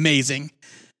 It's amazing.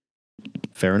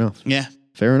 Fair enough. Yeah.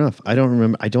 Fair enough. I don't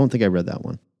remember. I don't think I read that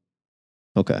one.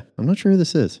 Okay. I'm not sure who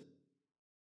this is.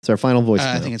 It's our final voice.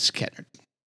 I think it's Ketnerd.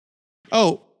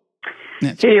 Oh.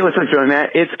 Hey, what's up, Joey Matt?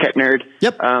 It's Ketnerd.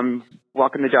 Yep.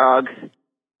 Walking the dog.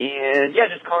 And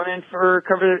just calling in for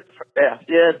cover. Blah,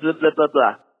 blah, blah,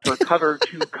 blah. For cover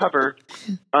to cover.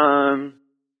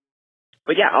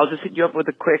 But I'll just hit you up with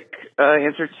a quick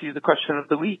answer to the question of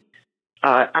the week.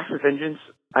 Act of Vengeance.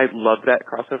 I loved that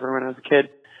crossover when I was a kid.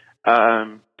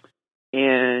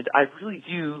 And I really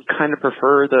do kind of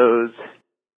prefer those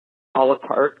a la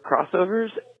carte crossovers.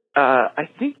 I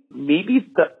think maybe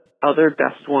the other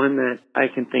best one that I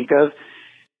can think of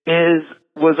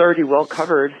was already well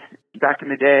covered back in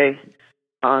the day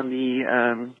on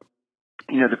the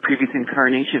the previous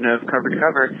incarnation of Cover to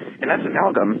Cover, and that's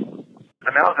Amalgam.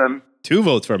 Amalgam. 2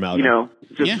 votes for Amalgam.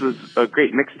 Was a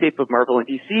great mixtape of Marvel and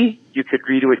DC. You could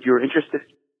read what you were interested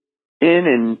in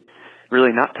and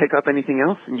really not pick up anything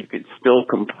else, and you could still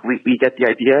completely get the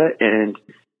idea and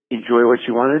enjoy what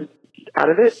you wanted out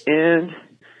of it and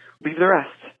leave the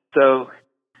rest. So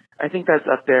I think that's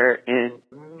up there and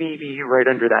maybe right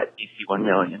under that DC 1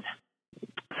 million.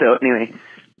 So anyway,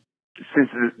 since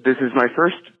this is my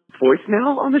first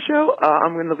voicemail on the show,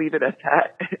 I'm going to leave it at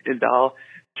that, and I'll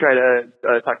try to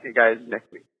talk to you guys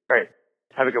next week. All right.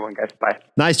 Have a good one, guys. Bye.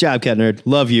 Nice job, Ketnerd.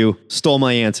 Love you. Stole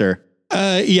my answer.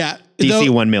 DC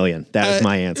 1 million. That is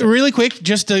my answer. Really quick,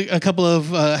 just a couple of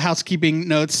housekeeping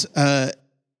notes.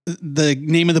 the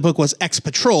name of the book was X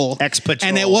Patrol. X Patrol.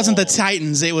 And it wasn't the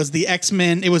Titans. It was the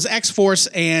X-Men. It was X-Force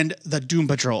and the Doom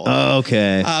Patrol.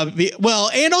 Okay.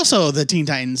 And also the Teen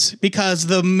Titans, because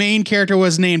the main character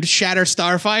was named Shatter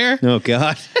Starfire. Oh,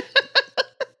 God.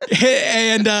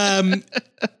 And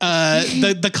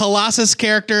the Colossus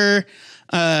character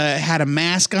had a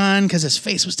mask on because his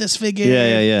face was disfigured.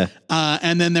 Yeah.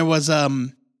 And then there was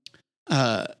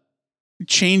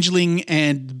Changeling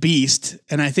and Beast,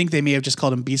 and I think they may have just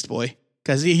called him Beast Boy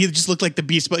because he just looked like the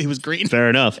Beast, but he was green. Fair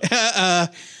enough.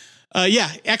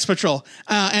 X Patrol.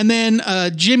 And then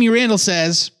Jimmy Randall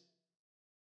says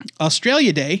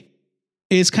Australia Day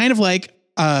is kind of like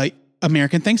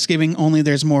American Thanksgiving, only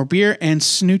there's more beer and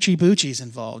snoochie boochies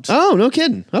involved. Oh, no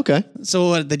kidding. Okay.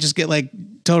 So they just get like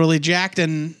totally jacked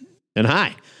and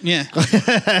high. Yeah.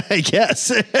 I guess.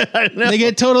 They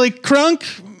get totally crunk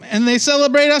and they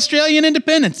celebrate Australian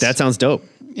independence. That sounds dope.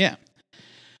 Yeah.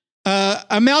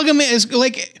 Amalgam is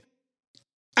like,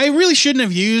 I really shouldn't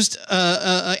have used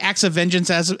Acts of Vengeance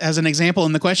as an example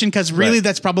in the question, because really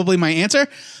that's probably my answer.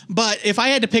 But if I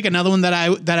had to pick another one that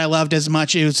I loved as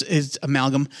much, is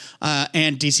Amalgam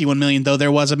and DC 1 Million, though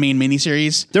there was a main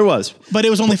miniseries. There was. But it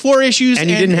was only 4 issues. And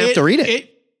you didn't have to read it.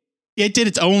 It did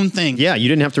its own thing. Yeah, you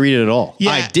didn't have to read it at all.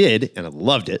 Yeah. I did, and I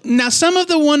loved it. Now, some of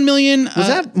the 1 million... Was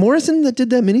that Morrison that did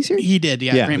that miniseries? He did,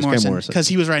 yeah. Grant Morrison. Because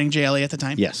he was writing JLA at the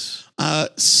time. Yes.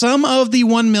 Some of the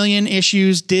 1 million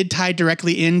issues did tie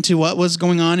directly into what was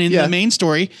going on in the main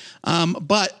story.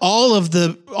 But all of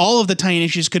the tie-in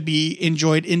issues could be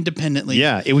enjoyed independently.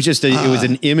 Yeah, it was just it was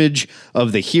an image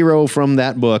of the hero from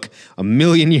that book a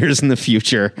million years in the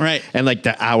future. Right. And like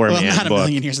the Hour Man not book. a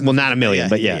million years in the not a million,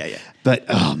 but yeah. Yeah. But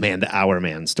oh man, the Hour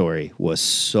Man story was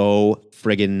so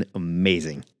friggin'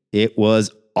 amazing. It was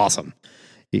awesome.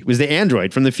 It was the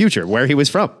android from the future, where he was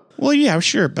from. Well, yeah,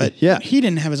 sure, but he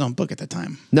didn't have his own book at the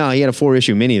time. No, he had a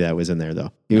 4-issue mini that was in there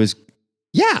though. He was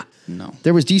No.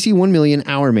 There was DC 1 million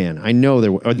Hour Man. I know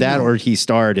there were, or he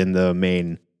starred in the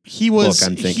main book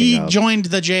I'm thinking of. He joined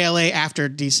the JLA after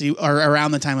DC, or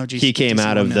around the time of DC. He came DC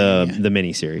out of 1 million, the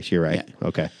miniseries. You're right. Yeah.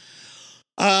 Okay.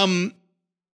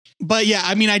 But yeah,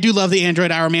 I mean, I do love the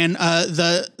Android Hour Man.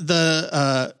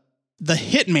 The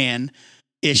Hitman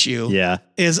issue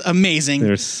is amazing.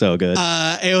 They're so good.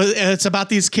 It's about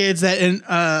these kids that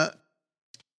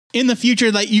in the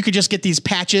future, like, you could just get these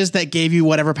patches that gave you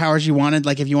whatever powers you wanted.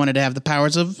 Like if you wanted to have the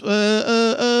powers of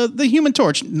the Human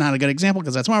Torch, not a good example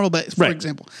because that's Marvel, but for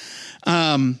example,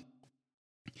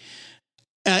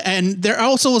 and there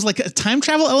also was like a time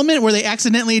travel element where they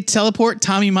accidentally teleport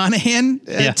Tommy Monahan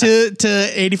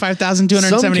to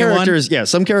 85,271.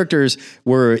 Some characters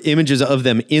were images of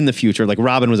them in the future. Like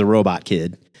Robin was a robot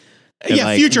kid.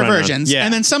 Future versions. Yeah.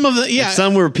 And then some of the, And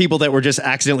some were people that were just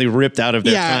accidentally ripped out of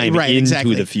their time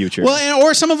into the future. Well,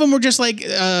 or some of them were just like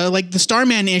the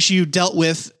Starman issue dealt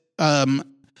with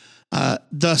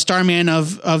the Starman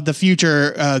of the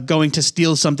future going to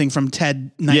steal something from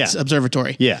Ted Knight's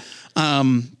observatory. Yeah.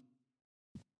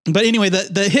 But anyway,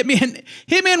 the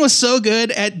Hitman was so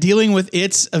good at dealing with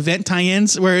its event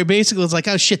tie-ins, where it basically was like,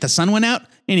 oh shit, the sun went out.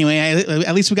 Anyway,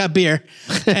 at least we got beer,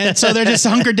 and so they're just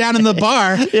hunkered down in the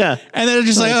bar. Yeah, and they're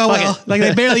just like, oh well, like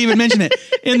they barely even mention it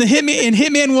in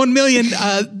Hitman 1 million.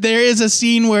 There is a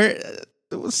scene where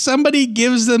somebody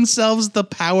gives themselves the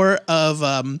power of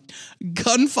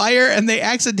gunfire, and they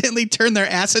accidentally turn their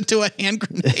ass into a hand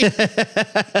grenade.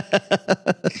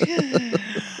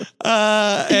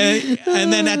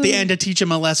 And then at the end, to teach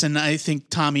him a lesson, I think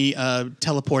Tommy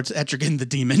teleports Etrigan the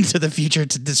demon to the future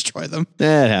to destroy them.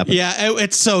 That happens. Yeah,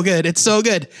 it's so good. It's so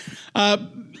good.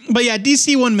 But yeah,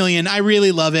 DC 1 million, I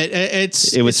really love it.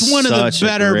 It's one of the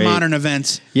better modern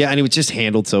events. Yeah, and it was just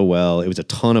handled so well. It was a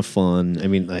ton of fun. I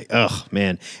mean, like, oh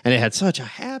man, and it had such a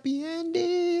happy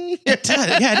ending. It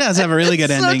does have a really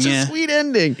good ending. Such a sweet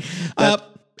ending.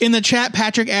 In the chat,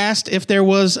 Patrick asked if there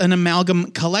was an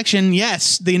Amalgam collection.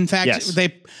 Yes, they so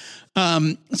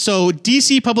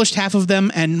DC published half of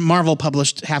them and Marvel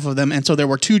published half of them, and so there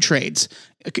were 2 trades,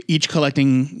 each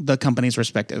collecting the company's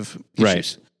respective issues.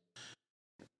 Right.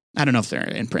 I don't know if they're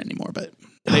in print anymore, but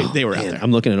they were out there.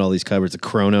 I'm looking at all these covers. The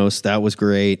Kronos, that was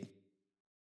great.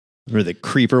 Or the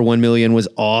Creeper 1 million was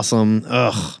awesome.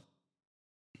 Ugh,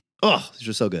 these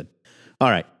are so good. All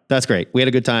right. That's great. We had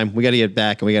a good time. We got to get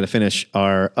back and we got to finish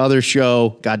our other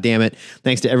show. God damn it.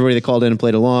 Thanks to everybody that called in and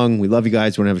played along. We love you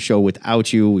guys. We don't have a show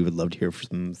without you. We would love to hear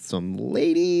from some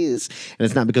ladies. And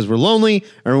it's not because we're lonely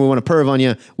or we want to perv on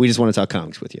you. We just want to talk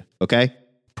comics with you. Okay?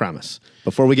 Promise.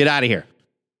 Before we get out of here,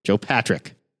 Joe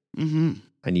Patrick,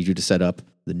 I need you to set up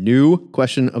the new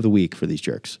question of the week for these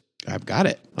jerks. I've got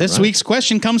it. This week's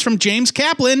question comes from James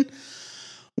Kaplan.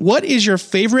 What is your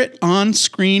favorite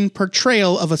on-screen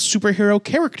portrayal of a superhero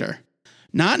character?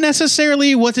 Not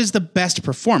necessarily what is the best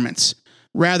performance.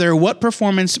 Rather, what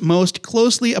performance most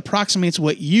closely approximates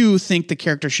what you think the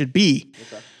character should be.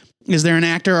 Okay. Is there an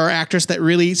actor or actress that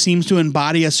really seems to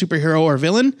embody a superhero or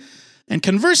villain? And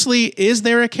conversely, is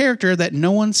there a character that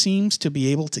no one seems to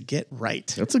be able to get right?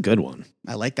 That's a good one.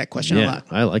 I like that question a lot.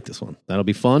 I like this one. That'll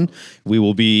be fun. We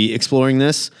will be exploring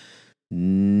this.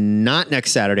 Not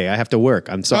next Saturday. I have to work.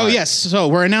 I'm sorry. Oh, yes. So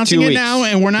we're announcing it now,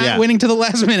 and we're not waiting to the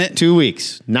last minute. 2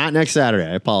 weeks. Not next Saturday.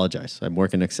 I apologize. I'm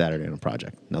working next Saturday on a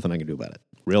project. Nothing I can do about it.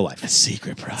 Real life. A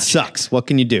secret project. Sucks. What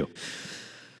can you do?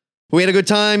 We had a good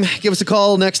time. Give us a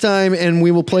call next time, and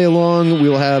we will play along. We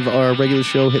will have our regular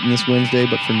show hitting this Wednesday.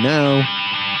 But for now,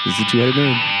 this is the Two-Headed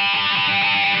Nerd.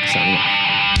 Signing off.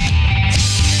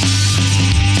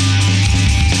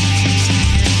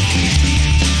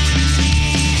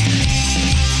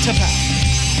 Tap out.